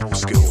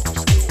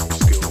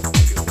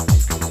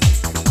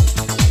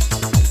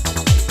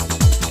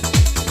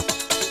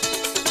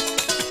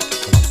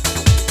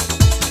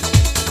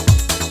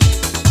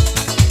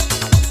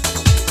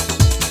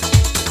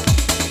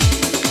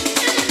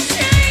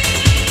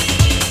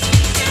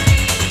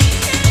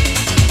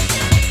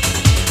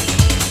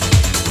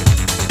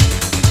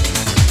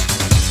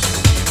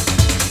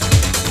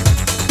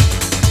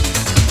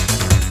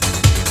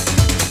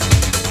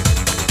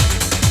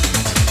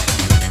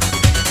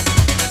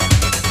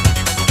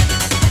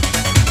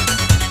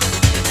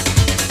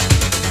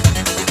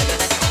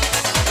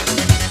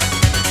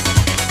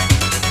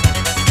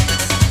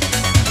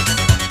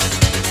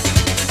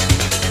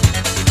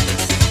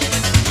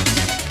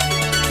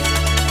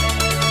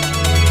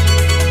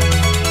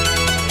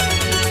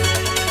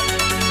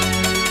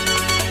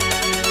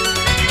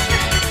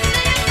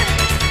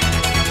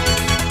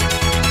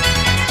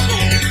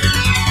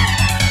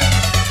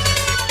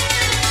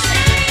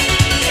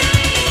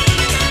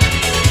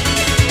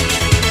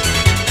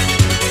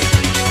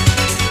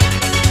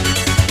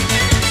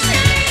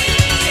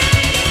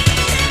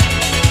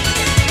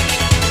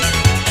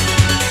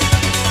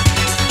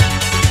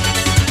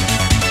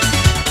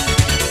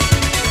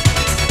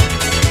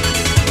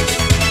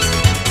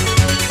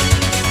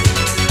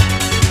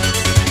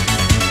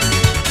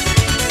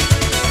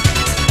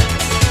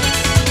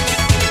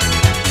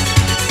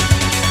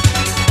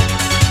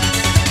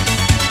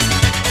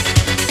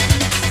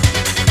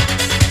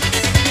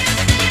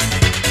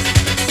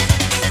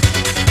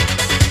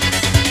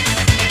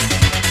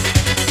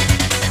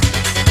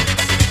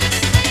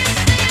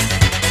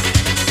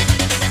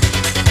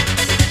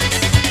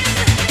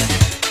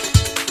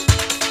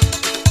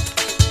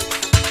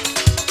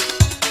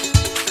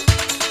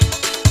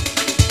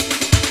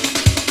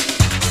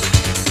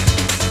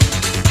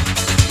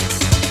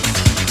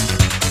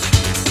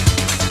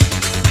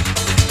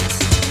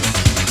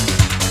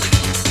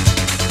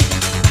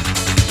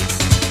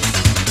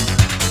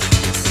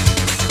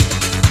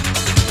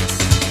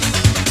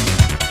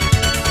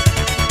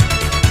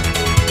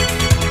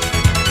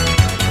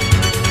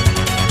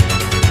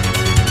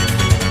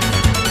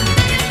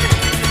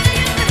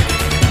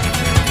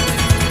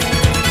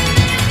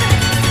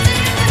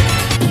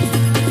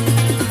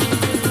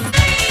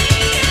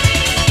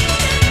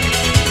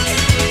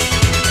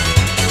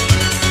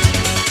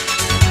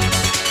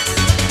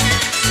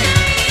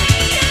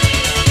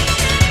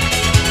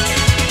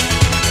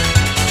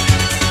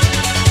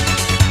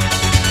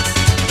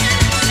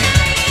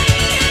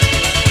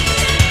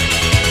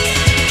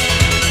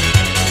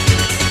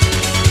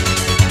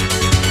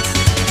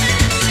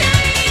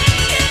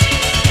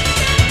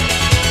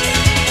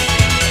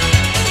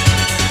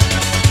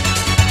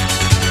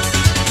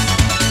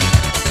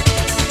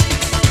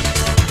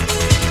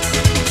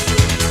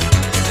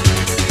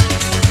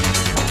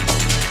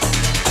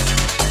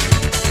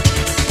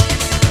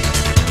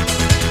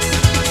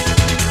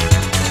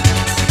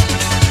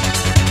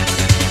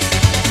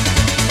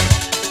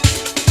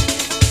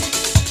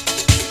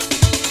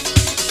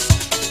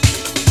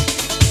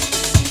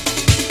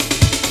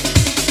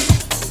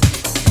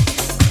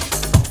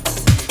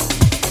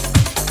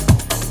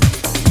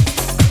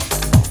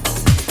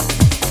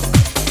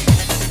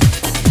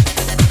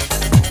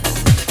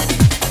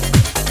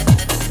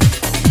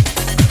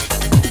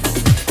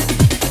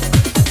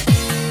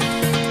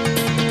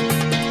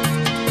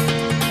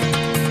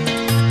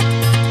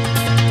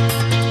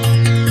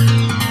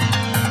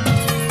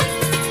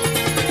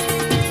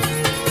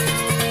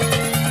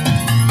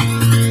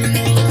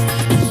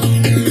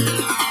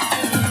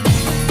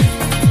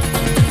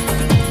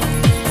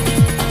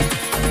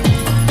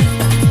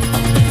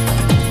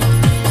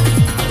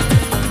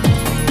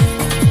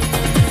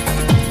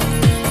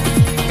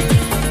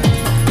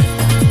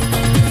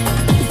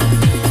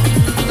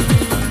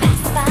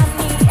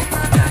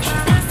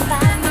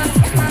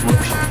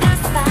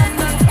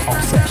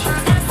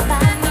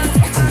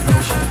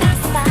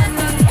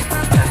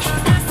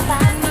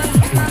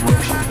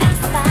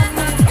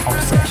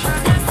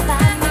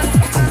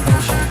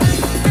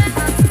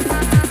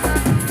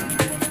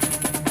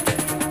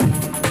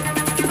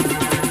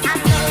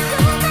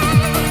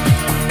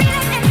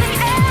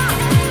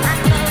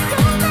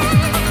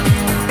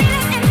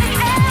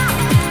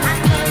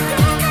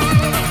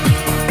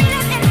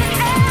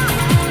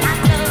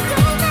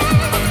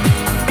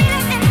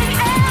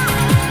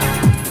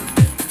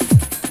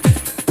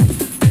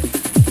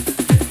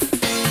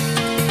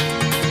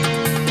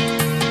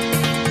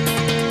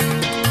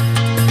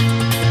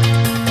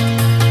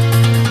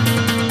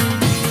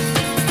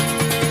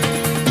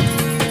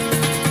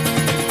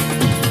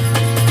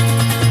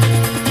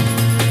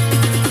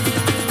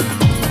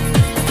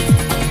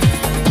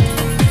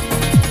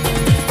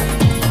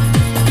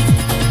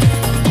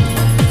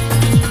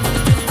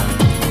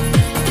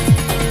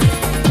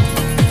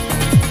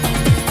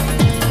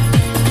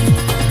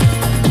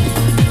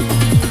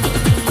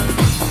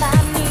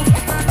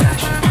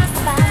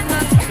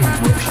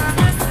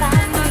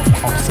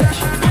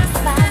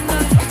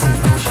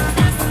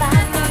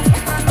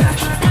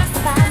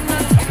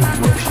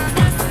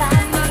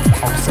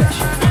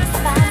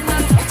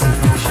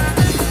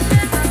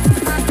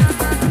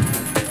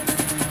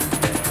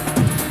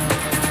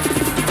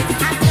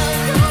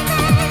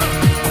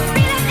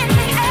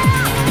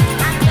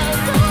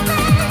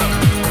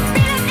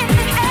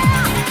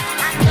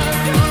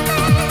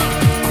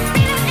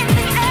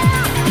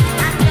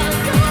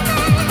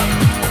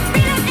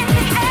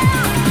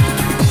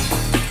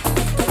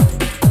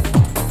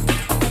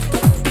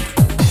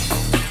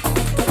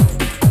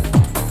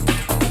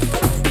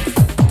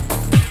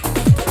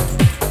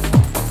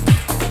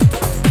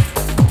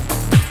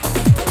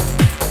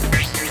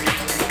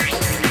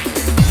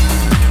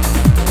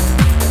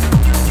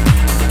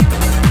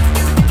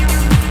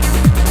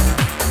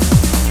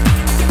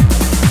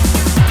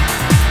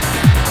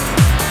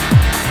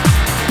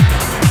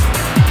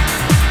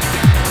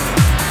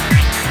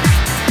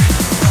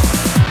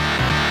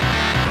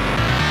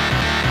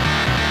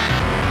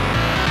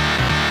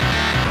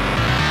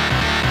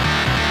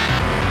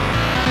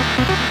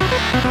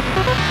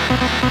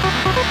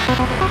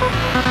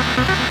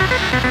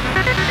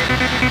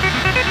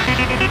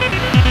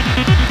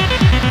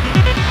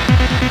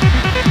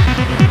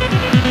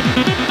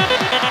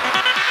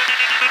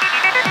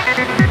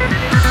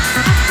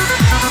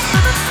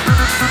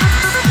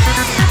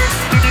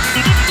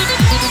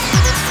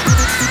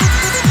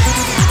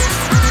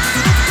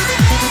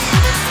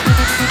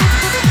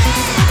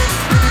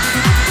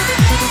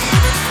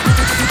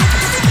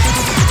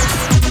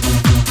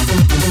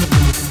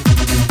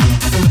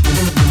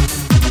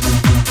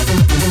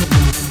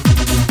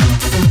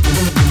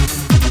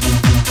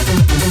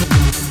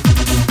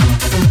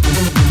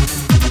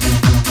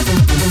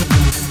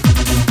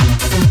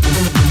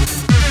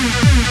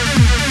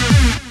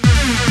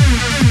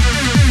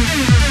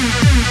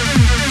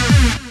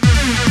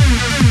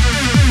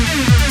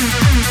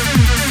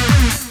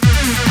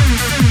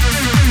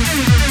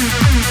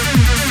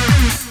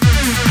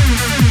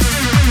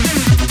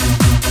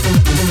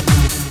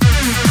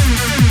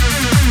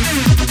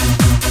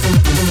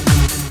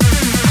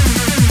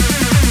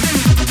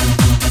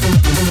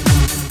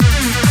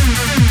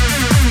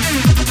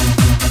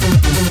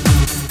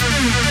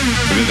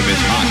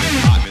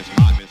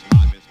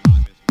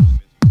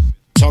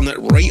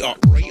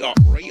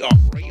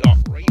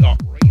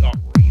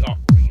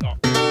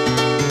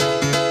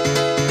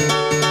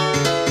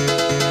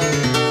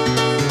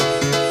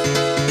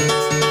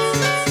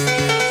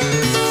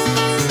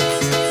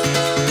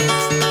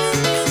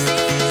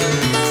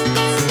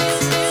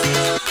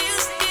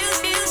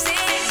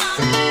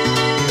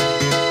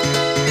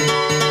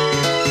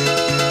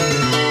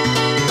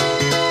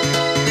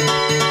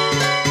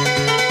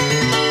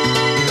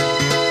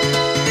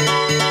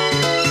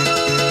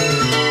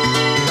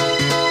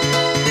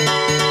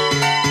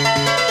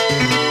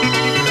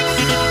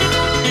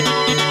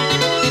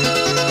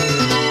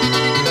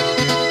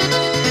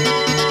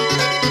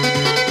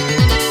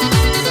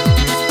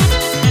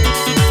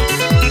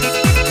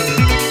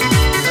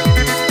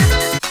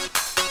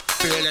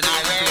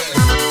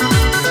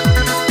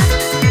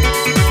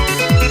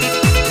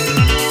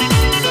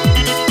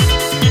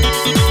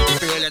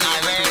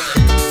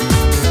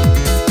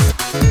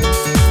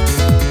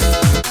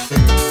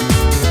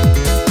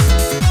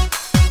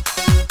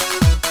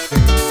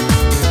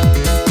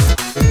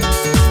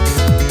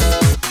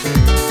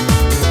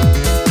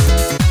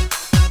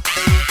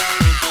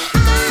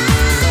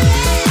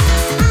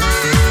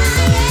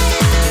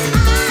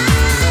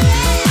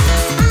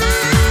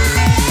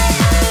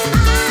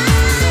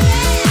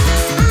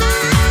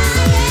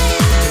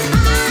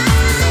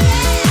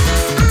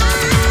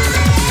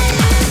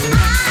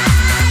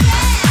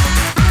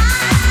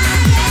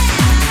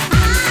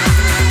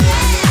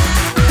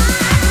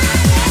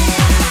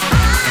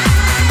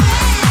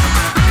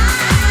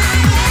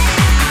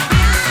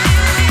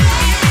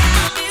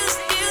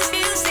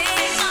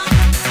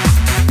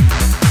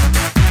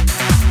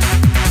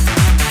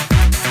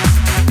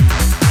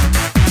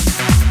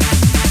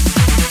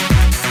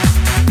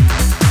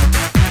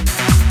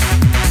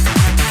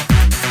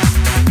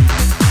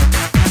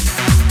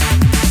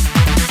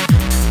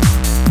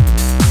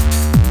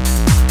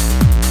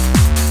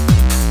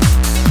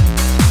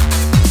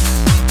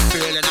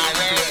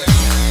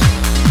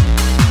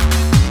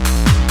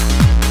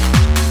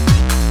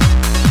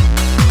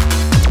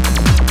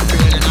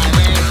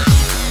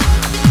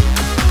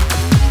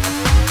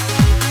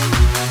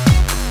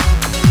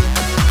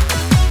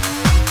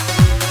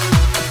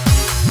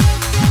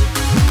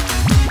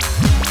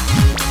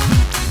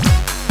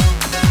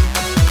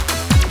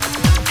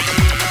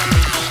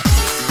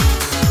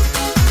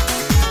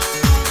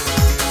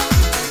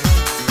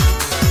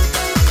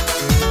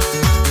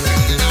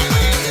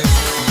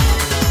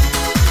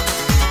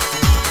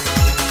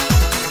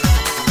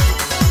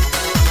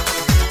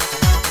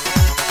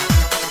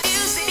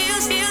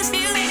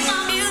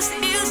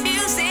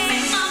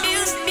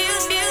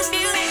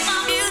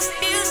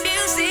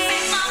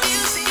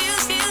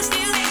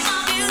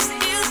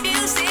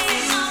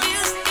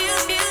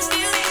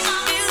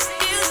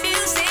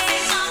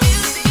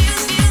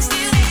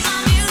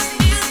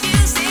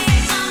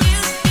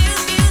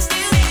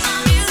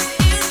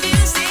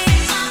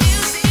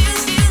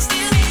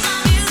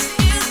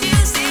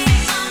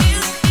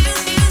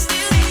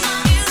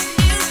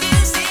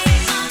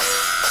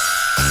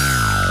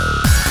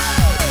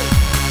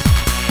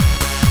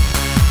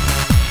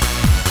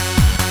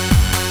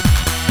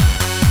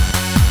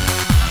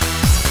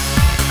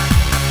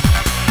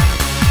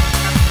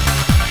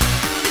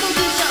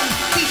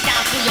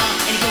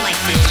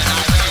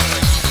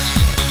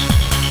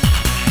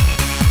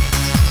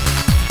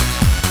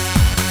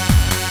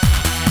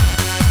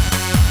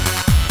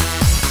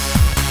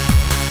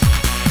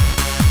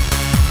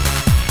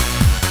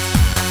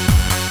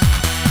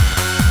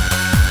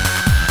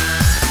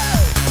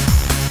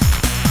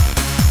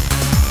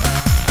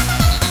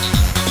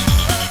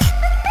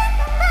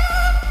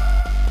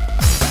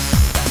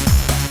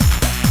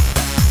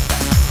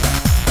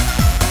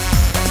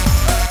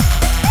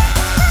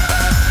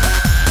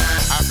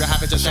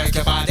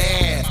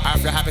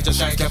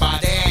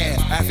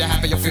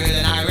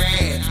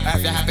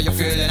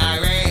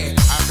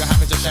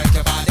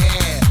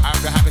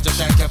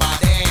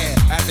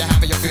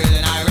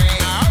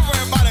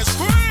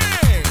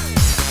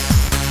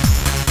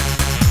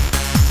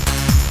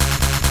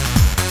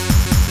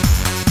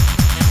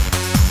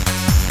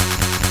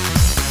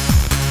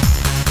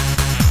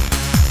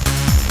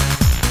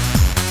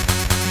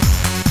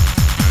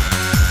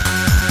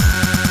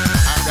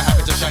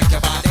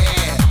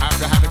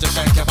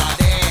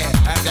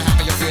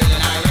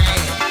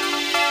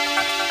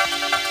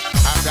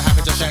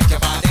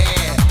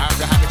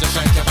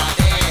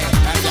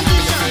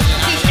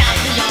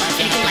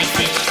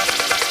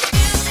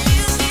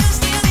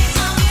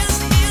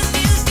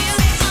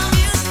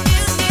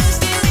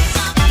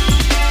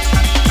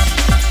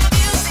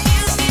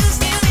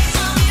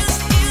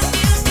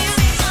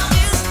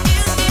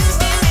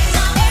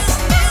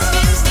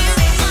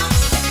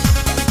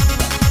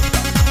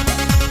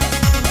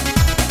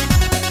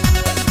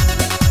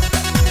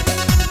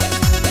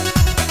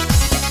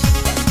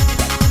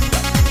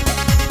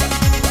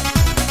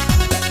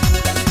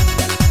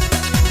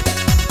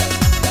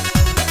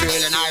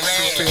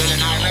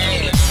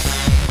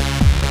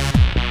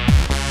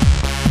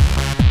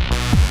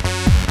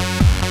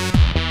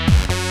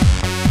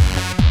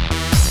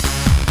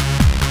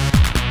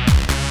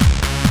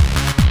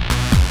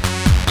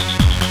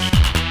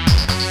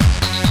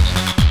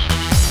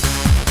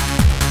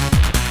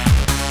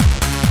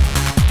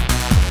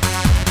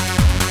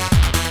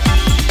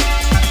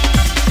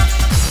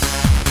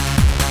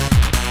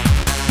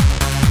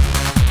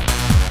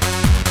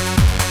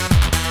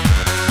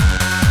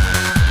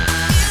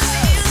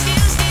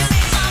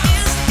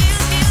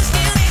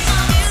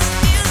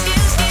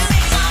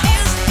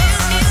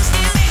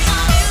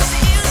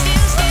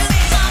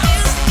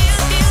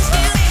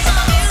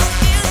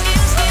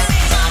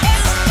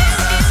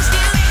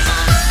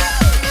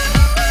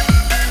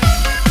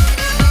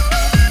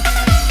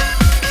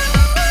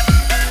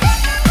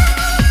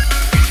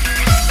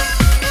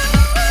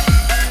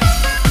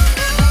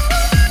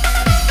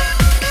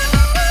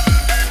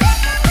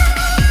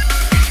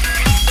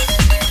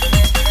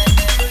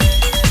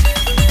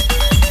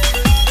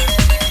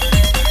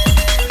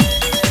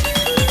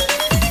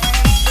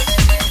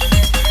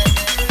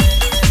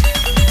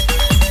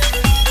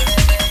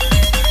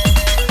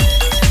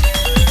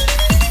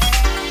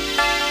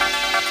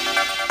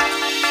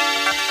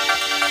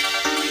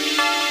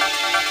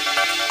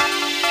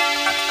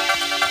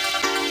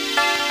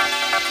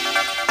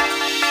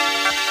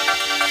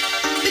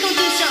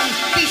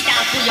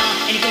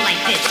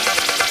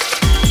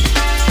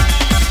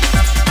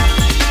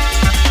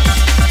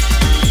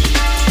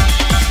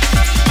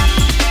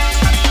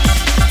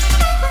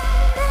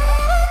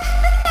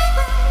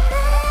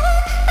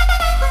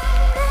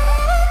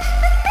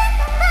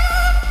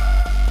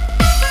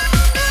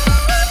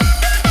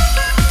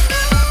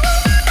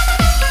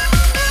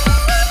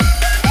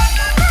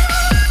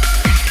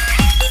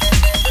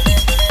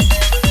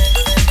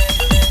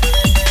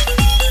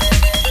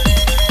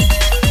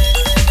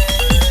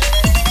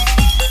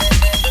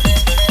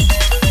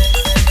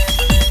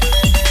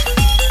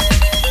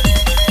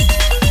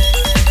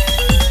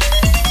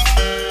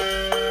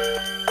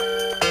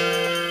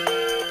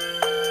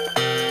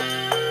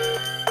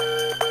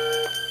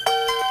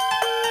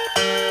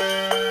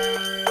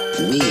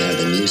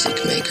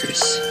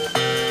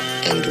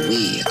 And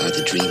we are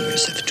the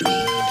dreamers of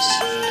dreams.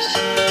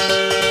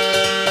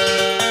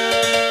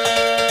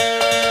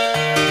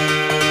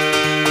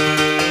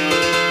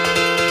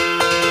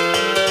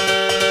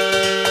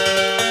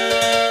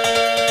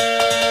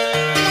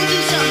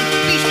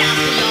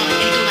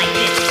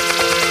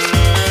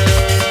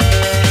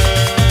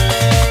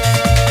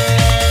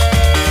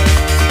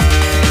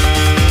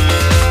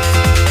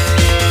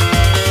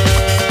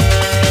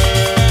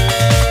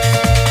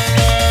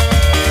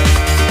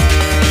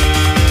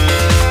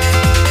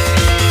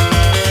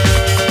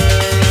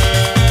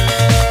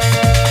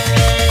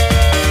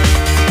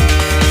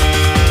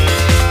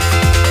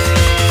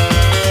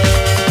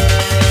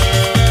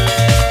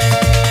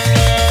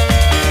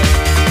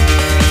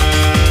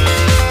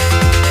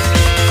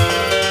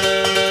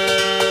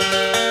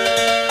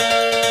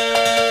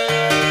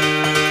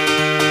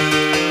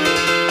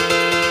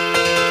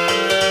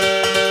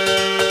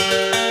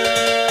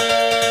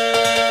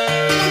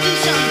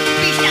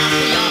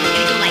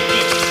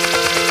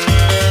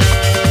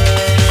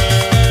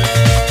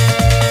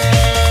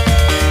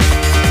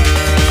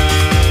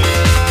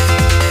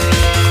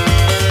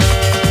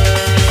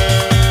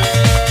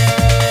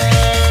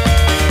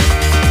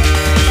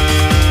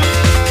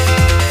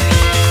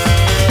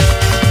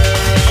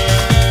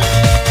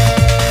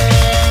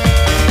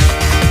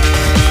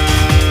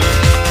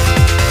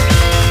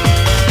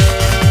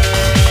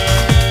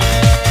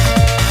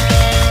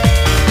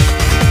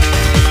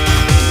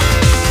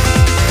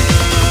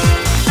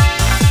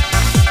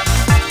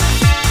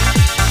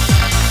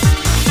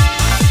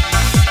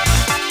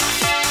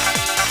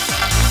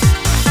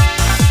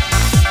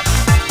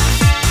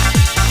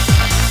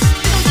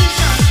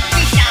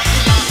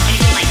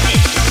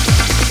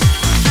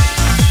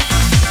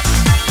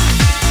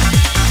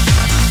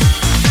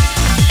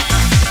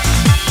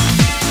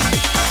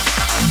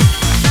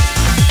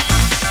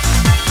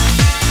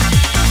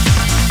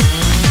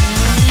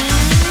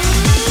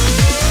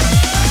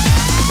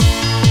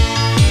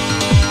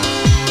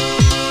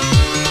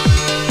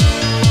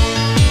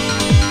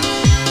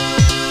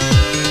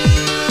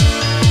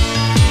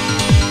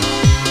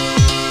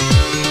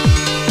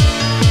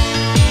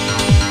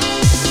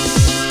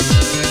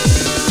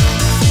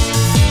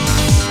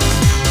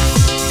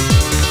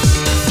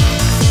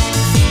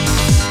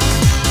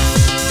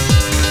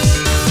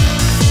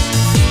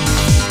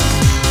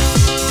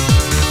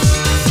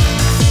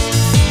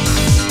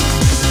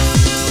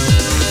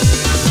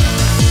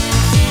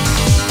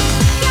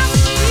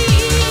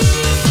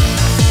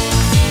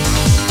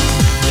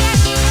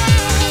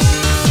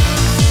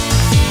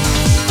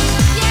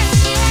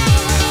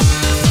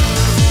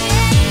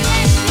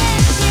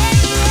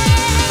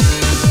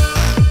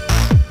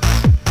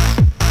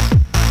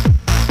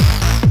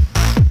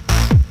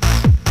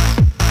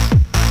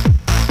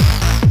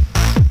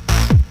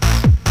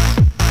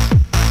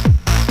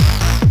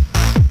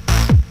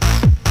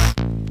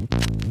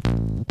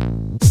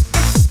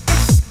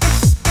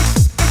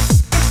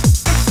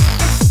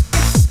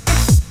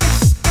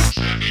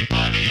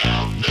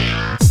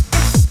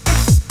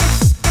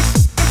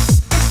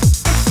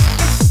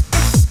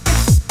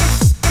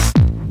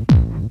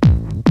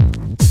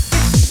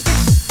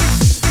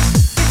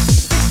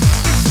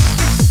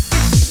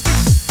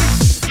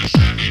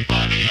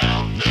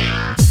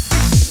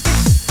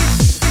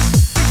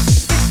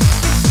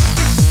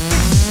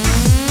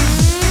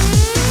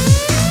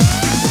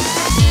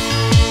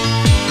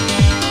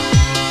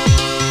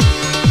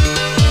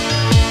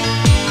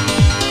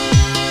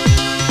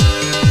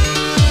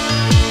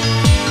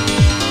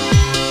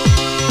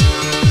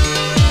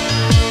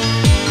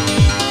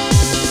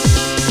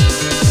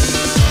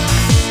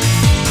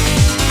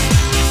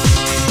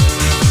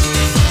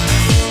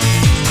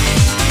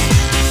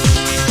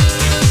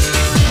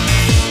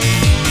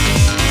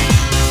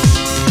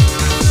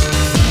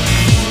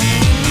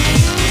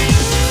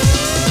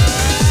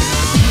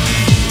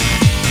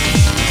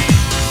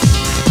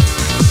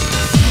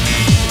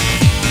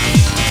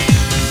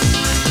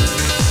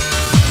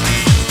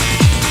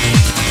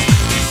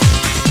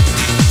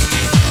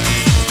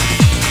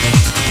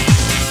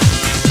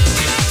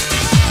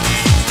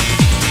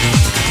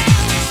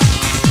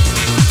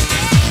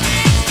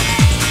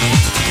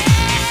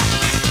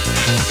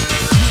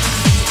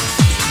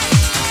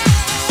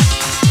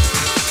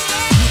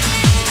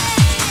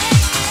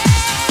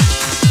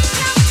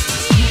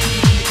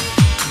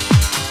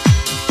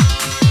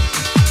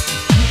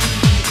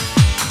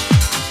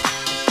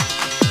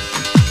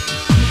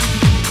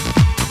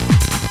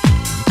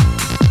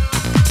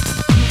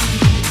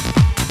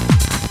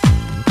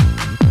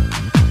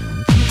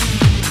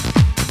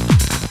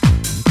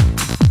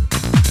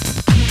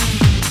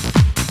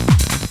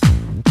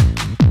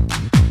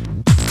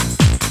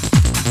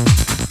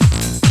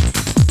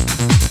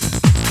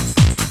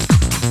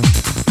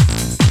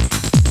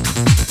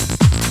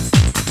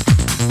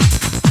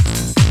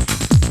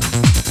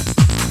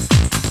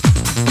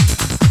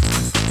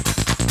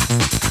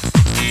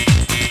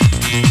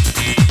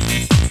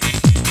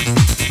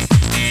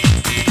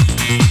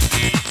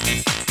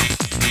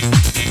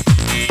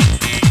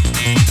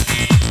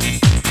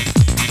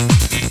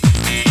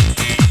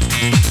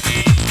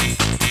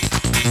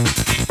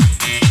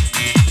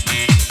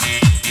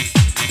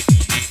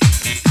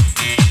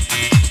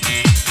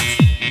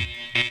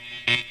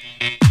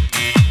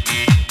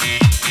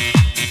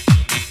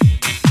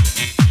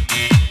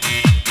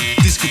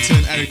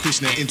 Hare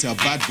Krishna into a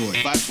bad boy,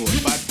 bad boy,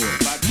 bad boy,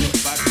 bad boy,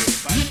 bad boy,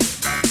 bad boy.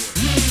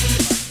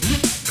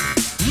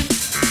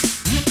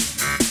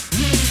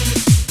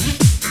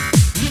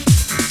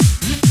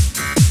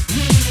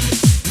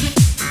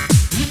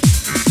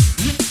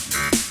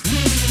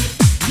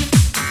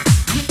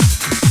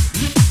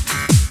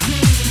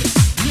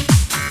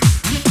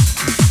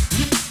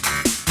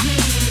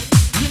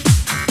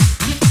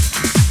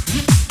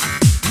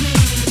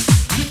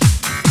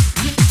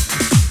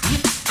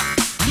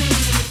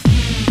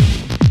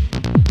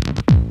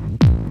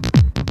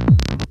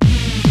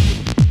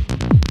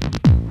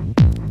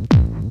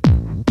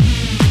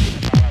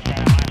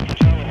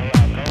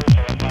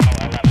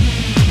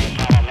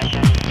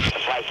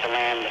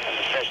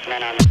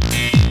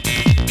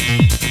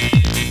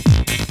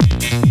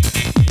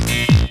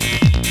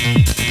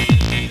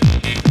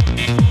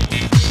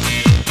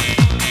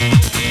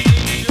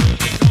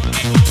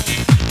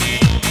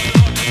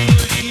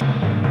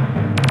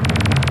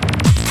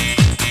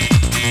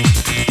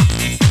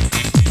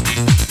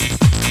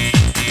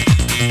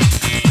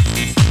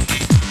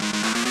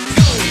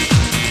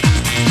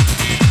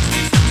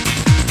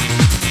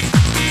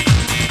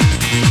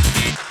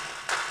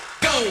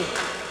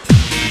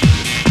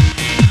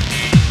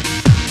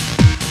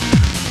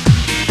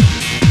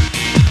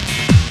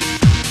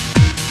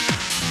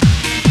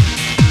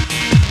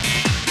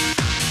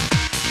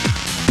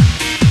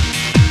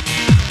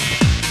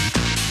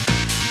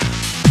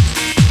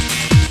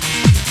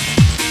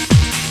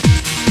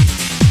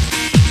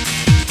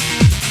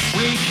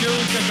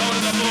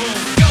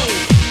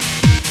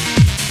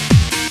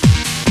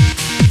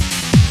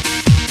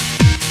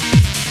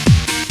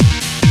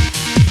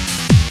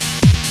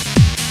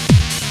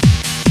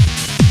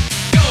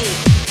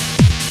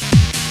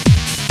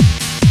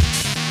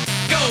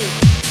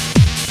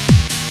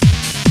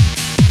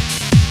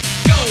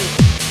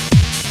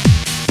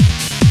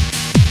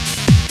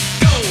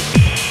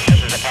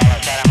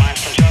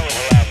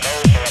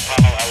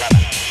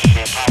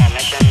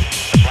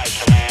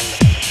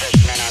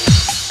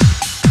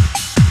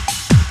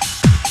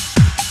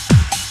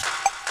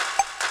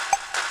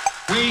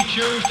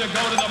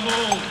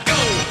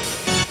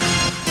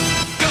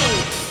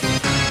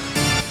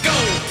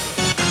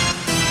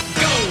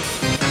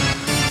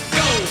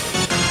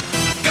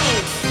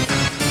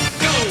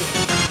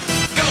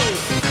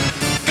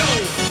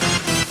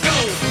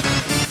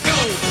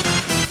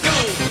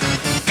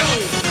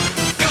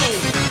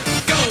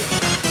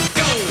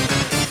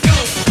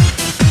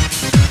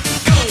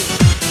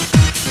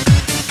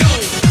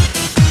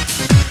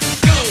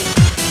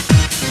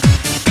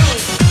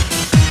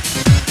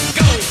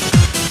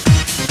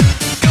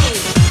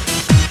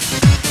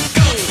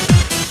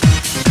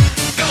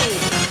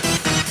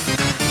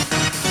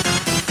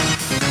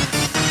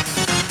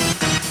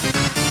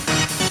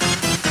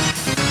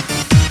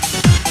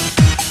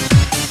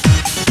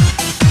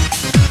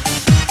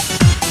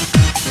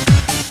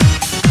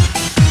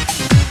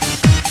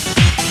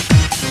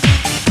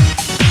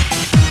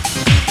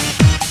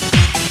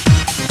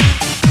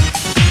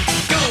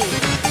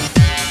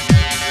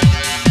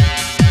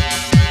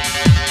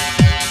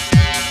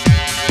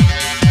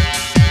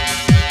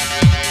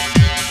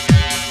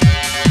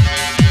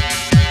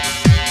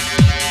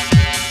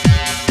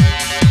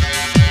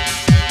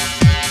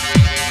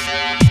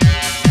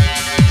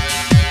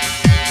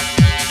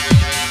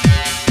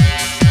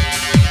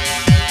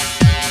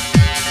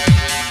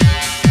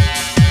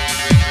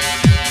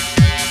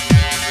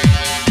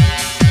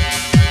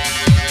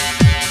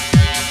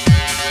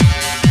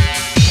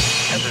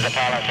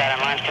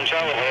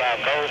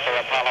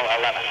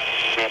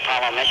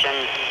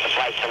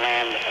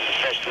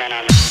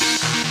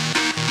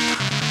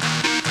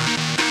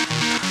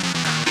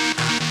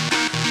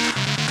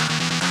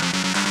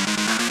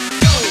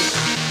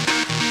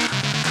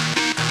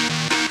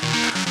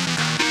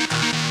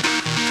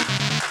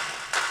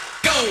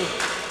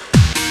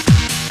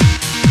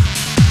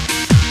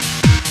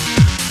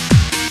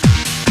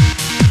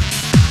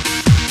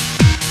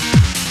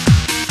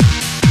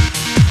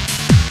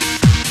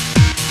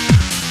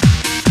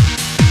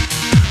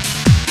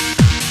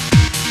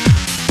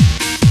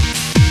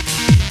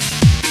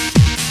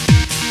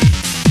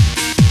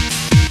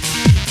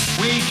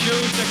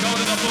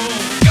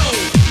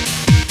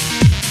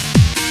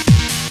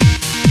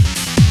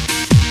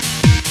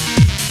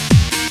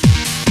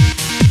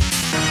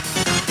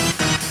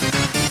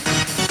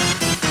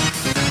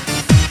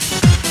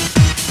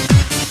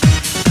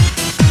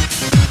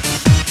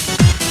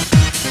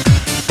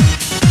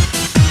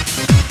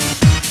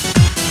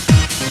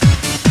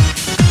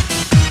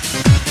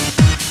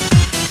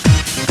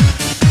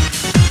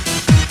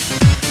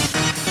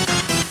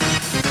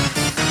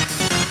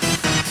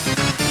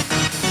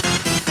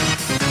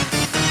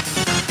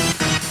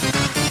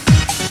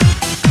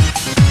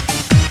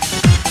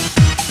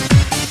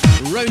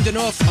 Rounding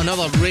off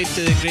another Rave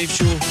to the Grave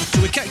show.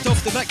 So we kicked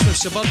off the mix with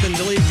Suburban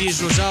Delay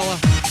vs Rosala,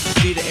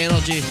 Free the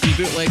Energy,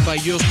 bootleg by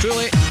yours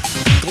truly,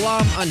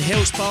 Glam and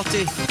Hell's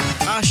Party,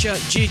 Asha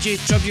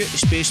JJ Tribute, the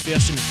space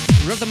version.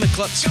 Rhythm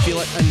Eclipse, Feel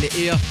It in the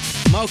Air.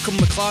 Malcolm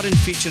McLaren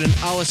featuring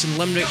Alison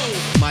Limerick,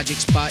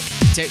 Magic's Back,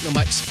 Techno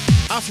Mix.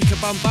 Africa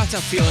Bambaataa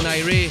feeling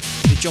Irate,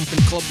 the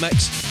Jumping Club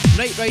Mix.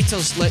 Right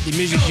Writers, Let the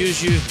Music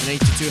Use You, a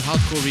 92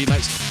 hardcore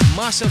remix.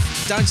 Massive,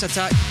 Dance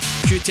Attack,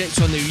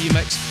 Q-Tex on the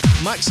remix.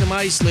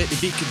 Maximise, Let the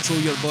Beat Control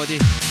Your Body.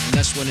 And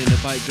this one in the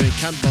background,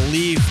 can't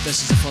believe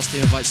this is the first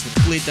time I've actually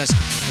played this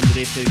on the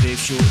Rave to the Grave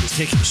show. It's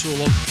taken me so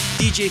long.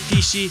 DJ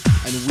PC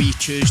and We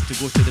Choose to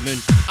Go to the Moon.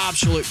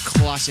 Absolute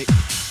classic.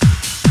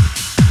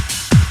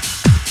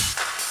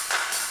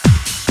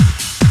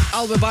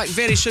 I'll be back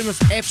very soon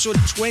with episode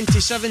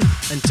 27.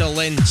 Until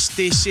then,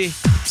 stay safe.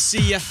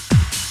 See ya.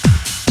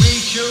 We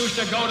choose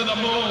to go to the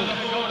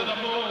moon.